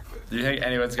 Do you think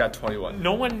anyone's got 21?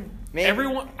 No one, Maybe.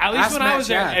 everyone. At least Ask when I Matt was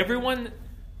there, Shad. everyone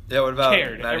Yeah, what about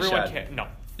cared. Matt Everyone Shad? cared. No,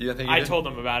 You don't think he I did? told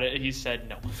him about it. He said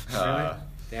no.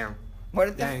 Damn. What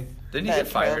did the? Dang. Didn't he That get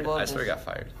fired? terrible I swear he just-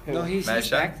 got fired. No, he's Matt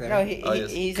Shaq? back there. No, Oh,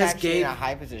 yes. he's 'Cause actually in Gabe- a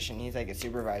high position. He's like a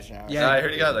supervisor now. Yeah. No, I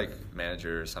heard he got like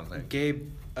manager or something.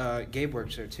 Gabe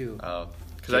works there too. Oh,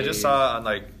 because I just Gabe- saw on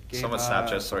like Gabe, someone's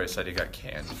Snapchat story said he got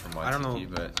canned from I don't know.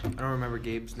 YTP, but I don't remember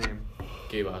Gabe's name.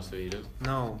 Gabe Acevedo.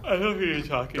 No. I know who you're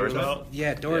talking Dorsman? about.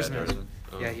 Yeah, Dorsman. Dorsman.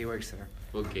 Oh. Yeah, he works there.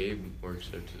 Well, Gabe works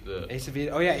there too.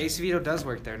 Acevedo. Oh yeah, Acevedo does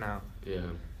work there now. Yeah.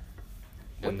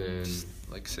 And then Just,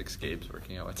 like 6 Gabes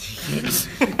working out with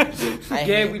I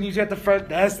Gabe, hate- when you at the front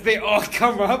desk, they all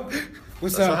come up.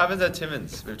 What's That's what up? happens at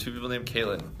Timmins. We have 2 people named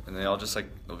Kalen, and they all just like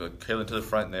they'll go Kalen to the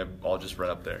front, and they all just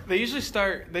run up there. They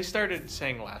started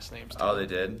saying last names. Too. Oh, they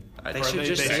did. They Or should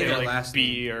just say say their like last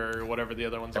B or whatever the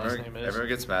other one's last name is. Everyone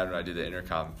gets mad when I do the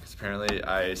intercom because apparently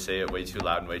I say it way too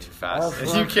loud and way too fast, Oh, and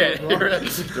fuck, you can't fuck, hear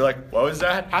it. You're like, "What was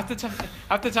that?" Half the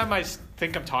time I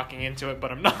think I'm talking into it,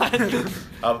 but I'm not.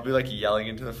 I'll be like yelling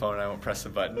into the phone, and I won't press the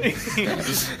button.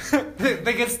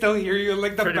 They can still hear you in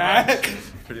like the Pretty back. much.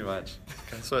 Pretty much.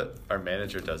 That's what our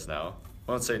manager does now.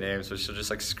 I won't say names, but she'll just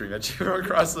like scream at you from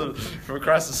across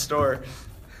the store.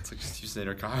 It's like just use the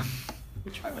intercom.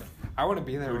 I want to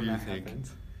be there What when do you that think?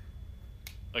 happens.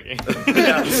 Okay.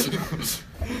 Yeah.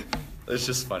 It's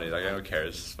just funny. Like I don't care.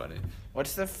 It's just funny.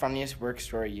 What's the funniest work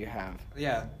story you have?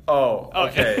 Yeah. Oh,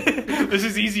 okay. This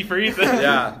is easy for Ethan.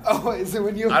 Yeah. Oh, is it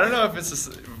when you? I don't know if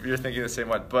you're thinking the same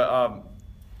one, but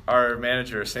our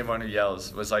manager, same one who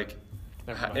yells, was like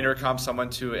Never mind. intercom someone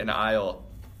to an aisle,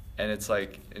 and it's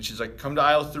like, and she's like, "Come to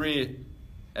aisle 3,"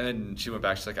 and then she went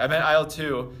back. She's like, "I meant aisle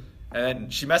 2," and then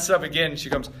she messed it up again. She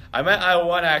comes, "I meant aisle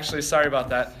 1 actually. Sorry about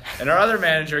that." And our other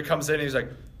manager comes in, and he's like,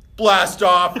 "Blast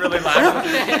off!" really loud.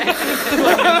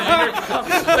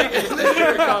 Like in the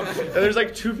intercom. And there's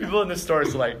like 2 people in the store,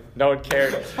 so like no one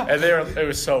cared, and it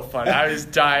was so funny. I was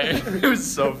dying. It was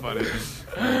so funny.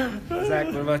 Zach,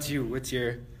 what about you? What's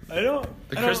your? I don't.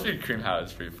 The I don't- Krispy Kreme house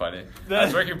is pretty funny. That- I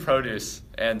was working produce,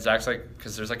 and Zach's like,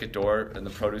 because there's like a door in the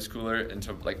produce cooler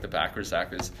into like the back where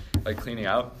Zach was like cleaning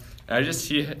out, and I just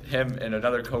see him and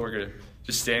another coworker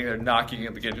just standing there knocking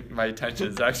to get my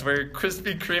attention. Zach's wearing a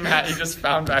Krispy Kreme hat he just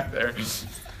found back there.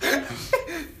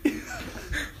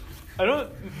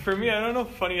 For me, I don't know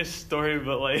funniest story,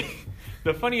 but like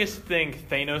the funniest thing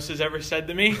Thanos has ever said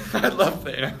to me. I love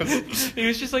Thanos. He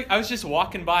was just like, I was just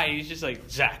walking by, and he's just like,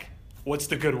 "Zach, what's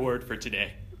the good word for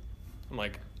today?" I'm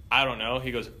like, "I don't know."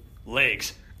 He goes,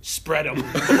 "Legs. Spread them."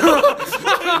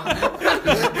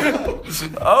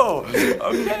 Oh,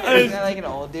 okay. Isn't that like an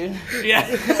old dude?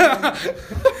 Yeah.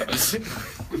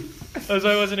 As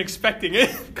I wasn't expecting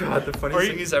it. God, the Or funniest he-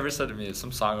 thing he's ever said to me is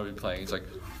some song will be playing. He's like,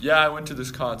 "Yeah, I went to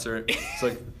this concert. It's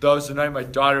like, that was the night my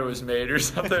daughter was made," or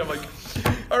something. I'm like,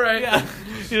 all right. Yeah.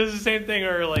 He does the same thing,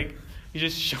 or like, he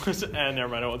just shows. Never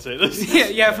mind, I won't say this.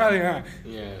 Yeah, probably not.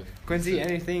 yeah. Quincy,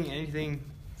 anything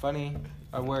funny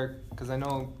at work? Because I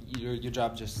know your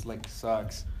job just like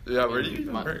sucks. Yeah, where do you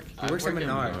even My- work? I works at work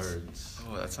Menards.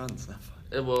 Oh, that sounds not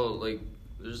fun. Well, like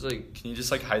there's like Can you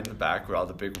just like hide in the back where all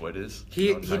the big wood is? He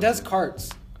No one he finds does it? carts.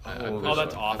 Oh,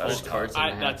 that's awful. There's carts and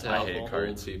I- I that's have to awful. help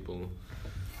old people,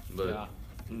 but Yeah.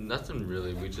 nothing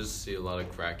really. We just see a lot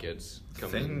of crackheads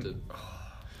coming Thing- into.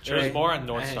 There's more on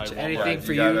North Any- Side. Anything Yeah,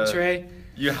 for you you, gotta- Trey?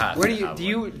 You have. Where to do you have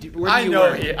do one. you do, where do I you know.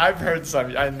 work? I've heard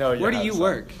some. I know. You Where do have you some.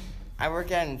 work? I work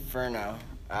at Inferno.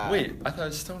 Wait, I thought it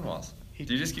was Stonewalls. Do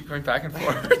you just keep going back and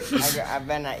forth? I've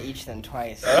been at each of them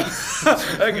twice.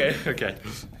 Okay. Okay.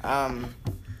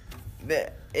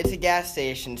 It's a gas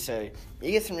station, so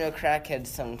you get some real crackheads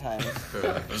sometimes.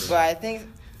 Correct. But I think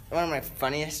one of my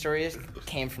funniest stories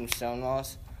came from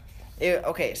Stonewalls.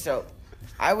 Okay, so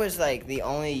I was like the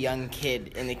only young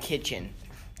kid in the kitchen,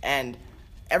 and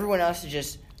everyone else is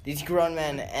just these grown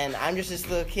men, and I'm just this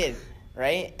little kid,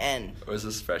 right? And Was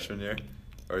this freshman year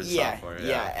or yeah, sophomore?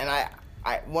 yeah, and I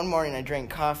one morning I drank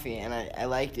coffee and I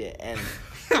liked it, and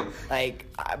like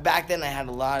back then I had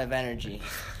a lot of energy.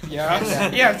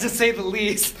 Yeah, yeah, to say the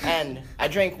least. And I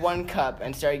drank 1 cup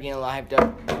and started getting a little hyped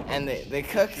up. And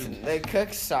the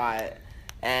cooks saw it.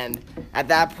 And at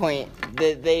that point,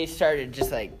 they started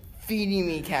just like feeding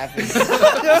me caffeine.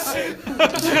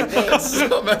 That's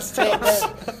so messed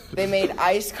up. They made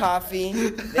iced coffee.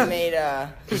 They made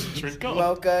Drink up.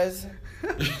 mochas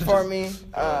for me.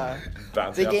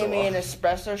 Bouncing They off gave the me wall. an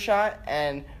espresso shot.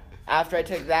 And after I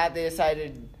took that, they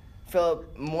decided to fill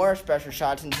up more espresso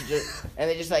shots and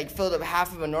they just like filled up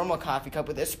half of a normal coffee cup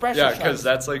with espresso Yeah, shots. because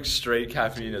that's like straight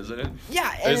caffeine, isn't it? Yeah,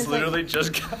 and It's it's like- literally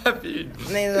just caffeine.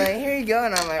 And they're like, "Here you go,"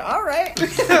 and I'm like, "All right."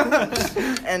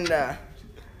 And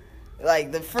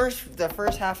like the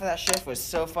first half of that shift was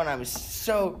so fun. I was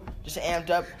so just amped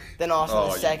up. Then also Oh,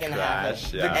 the you second half, crash,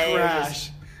 of it, yeah. and it was Crash.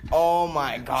 just- Oh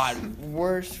my god,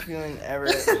 worst feeling ever.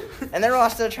 And they're all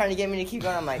still trying to get me to keep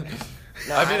going. I'm like,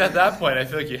 no. I mean, at that point, I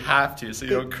feel like you have to, so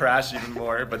you don't crash even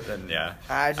more. But then, yeah.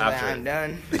 I was just like, after I'm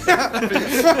done.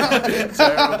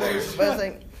 Terrible. But it's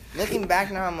like, looking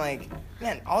back now, I'm like,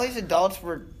 man, all these adults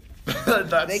were.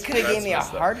 They could have gave me a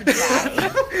messed up. heart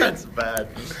attack. That's bad.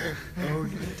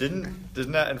 Didn't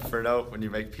that Inferno, when you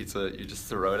make pizza, you just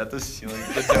throw it at the ceiling?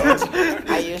 The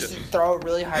I used to throw it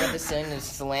really hard at the ceiling and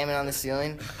slam it on the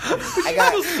ceiling. I You got.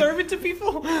 still serve it to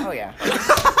people? Oh yeah.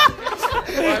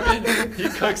 I mean, he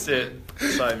cooks it,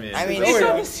 so I mean. I mean, It's it's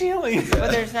on the ceiling.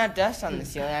 but there's not dust on the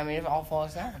ceiling. I mean, it all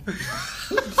falls down.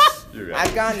 You're right.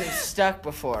 I've gotten them stuck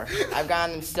before. I've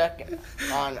gotten them stuck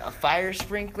on a fire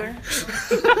sprinkler,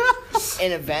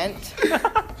 an event,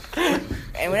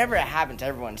 and whenever it happens,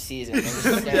 everyone sees it. And they're just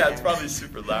staring Yeah, at it's me. probably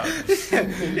super loud.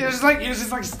 He was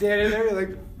just like standing there,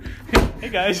 like. Hey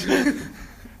guys.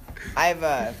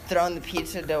 I've thrown the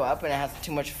pizza dough up and it has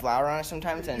too much flour on it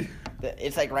sometimes, and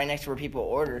it's like right next to where people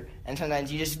order, and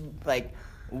sometimes you just like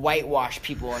whitewash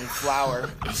people in flour,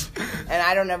 and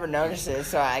I don't ever notice it,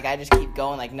 so I just keep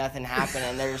going like nothing happened,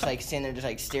 and they're just like sitting there just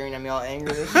like staring at me all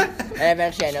angrily, and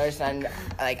eventually I notice, and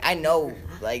I know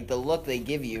like the look they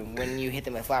give you when you hit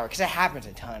them with flour, because it happens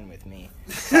a ton with me.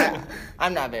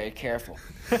 I'm not very careful,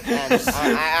 and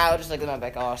I'll just look at them and be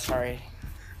like, oh sorry,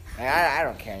 like, I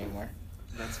don't care anymore.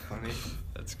 That's funny.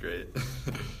 That's great.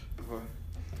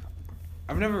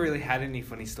 I've never really had any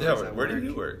funny stories. Yeah, at where do work.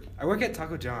 you work? I work at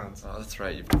Taco John's. Oh, that's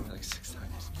right. You've been like 6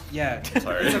 times. Yeah,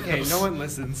 Sorry. it's okay. No one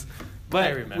listens. I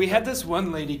But remember. we had this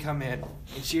one lady come in,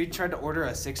 and she tried to order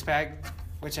a 6-pack,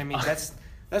 which I mean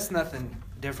that's nothing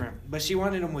different. But she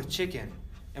wanted them with chicken,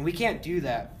 and we can't do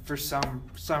that for some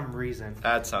reason.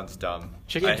 That sounds dumb. I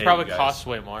Chicken hate probably you guys. costs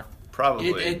way more. Probably.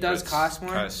 It does cost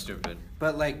more. Kind of stupid.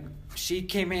 But like, she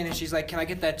came in and she's like, "Can I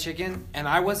get that chicken?" And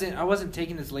I wasn't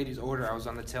taking this lady's order. I was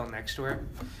on the tail next to her,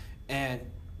 and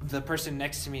the person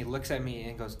next to me looks at me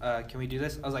and goes, "Can we do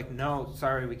this?" I was like, "No,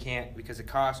 sorry, we can't because it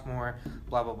costs more.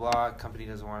 Blah blah blah. Company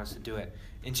doesn't want us to do it."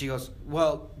 And she goes,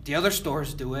 "Well, the other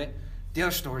stores do it. The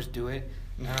other stores do it."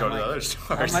 And Go I'm to the like- other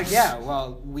stores. I'm like, "Yeah,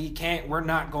 well, we can't. We're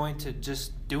not going to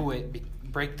just do it.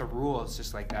 Break the rules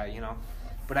just like that, you know."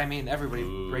 But I mean, everybody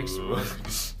breaks the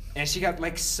rules. And she got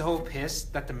like so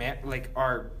pissed that the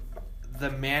manager,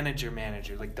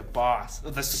 like the boss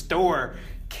of the store,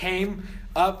 came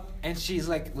up and she's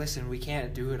like, "Listen, we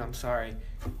can't do it. I'm sorry."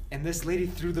 And this lady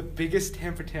threw the biggest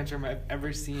temper tantrum I've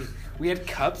ever seen. We had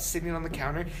cups sitting on the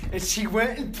counter, and she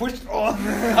went and pushed all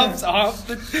the cups off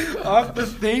the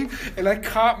thing, and I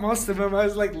caught most of them. I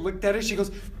was like, looked at her. She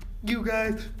goes, "You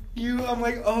guys, you." I'm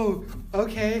like, "Oh,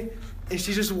 okay." And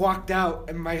she just walked out,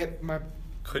 and my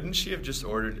Couldn't she have just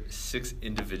ordered 6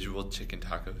 individual chicken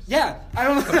tacos? yeah, I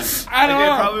don't know. I don't Like,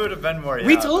 know. It probably would have been more.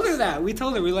 We yeah, told her but- that. We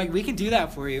told her, we're like, "We can do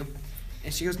that for you."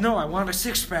 And she goes, "No, I want a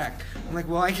 6-pack. I'm like,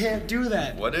 "Well, I can't do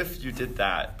that." What if you did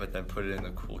that, but then put it in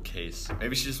a cool case?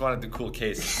 Maybe she just wanted the cool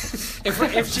case.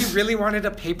 If she really wanted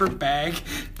a paper bag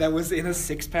that was in a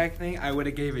 6-pack thing, I would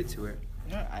have gave it to her.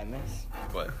 You know what I miss?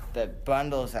 What? The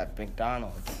bundles at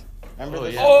McDonald's. Remember Oh,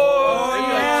 those? yeah. Oh,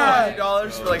 yeah.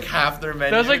 $20 for like half their menu.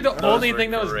 That was like the Those only were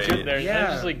thing that was great. good there. Yeah. That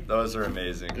was just like, Those are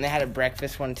amazing. And they had a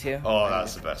breakfast one too. Oh,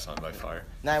 that's the best one by far.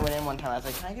 And I went in one time. I was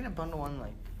like, "Can I get a bundle one?"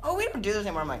 Like, "Oh, we don't do this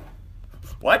anymore." I'm like,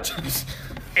 What?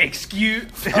 excuse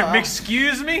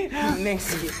me?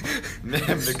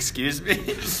 Excuse me?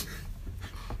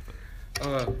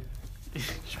 You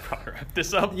should probably wrap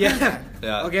this up. Yeah.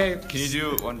 Yeah. Okay. Can you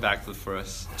do one backflip for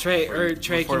us? Trey, Before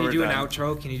can you we're do an done?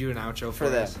 outro? Can you do an outro for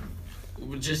the- us?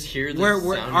 We'll just hear the We're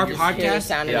sound our of your podcast. Hear the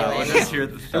sound of Yeah, me we'll laying just down. hear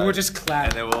the And thud. we'll just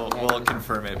clap. And then we'll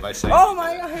confirm it by saying. Oh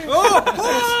my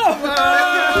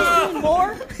god!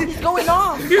 More? He's going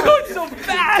off. You're going so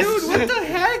fast! Dude, what the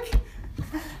heck?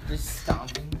 Just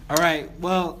stomping. All right.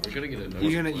 Well, We're gonna get a note.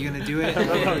 you're gonna do it.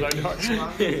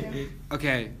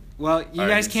 Okay. Well, you All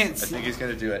guys right, can't I see. think he's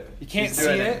gonna do it. You can't He's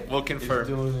doing see it? We'll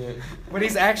confirm. But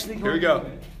he's actually going. Here we go.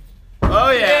 Oh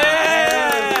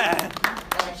yeah!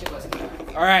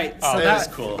 All right. So That that was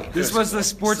cool. This was the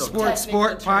Sport So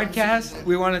podcast.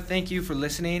 We want to thank you for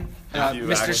listening, If you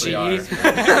Mr. actually Sheehy.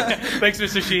 Thanks,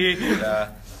 Mr. Sheehy. Yeah.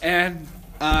 And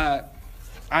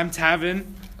I'm Tavin.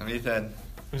 I'm Ethan.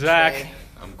 Zach.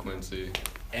 I'm Quincy.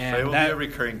 Trey And will that, be a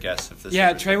recurring guest if this.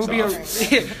 yeah, ever Trey will takes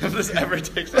be a. off. If this ever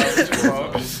takes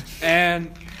off. And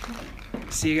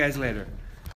see you guys later.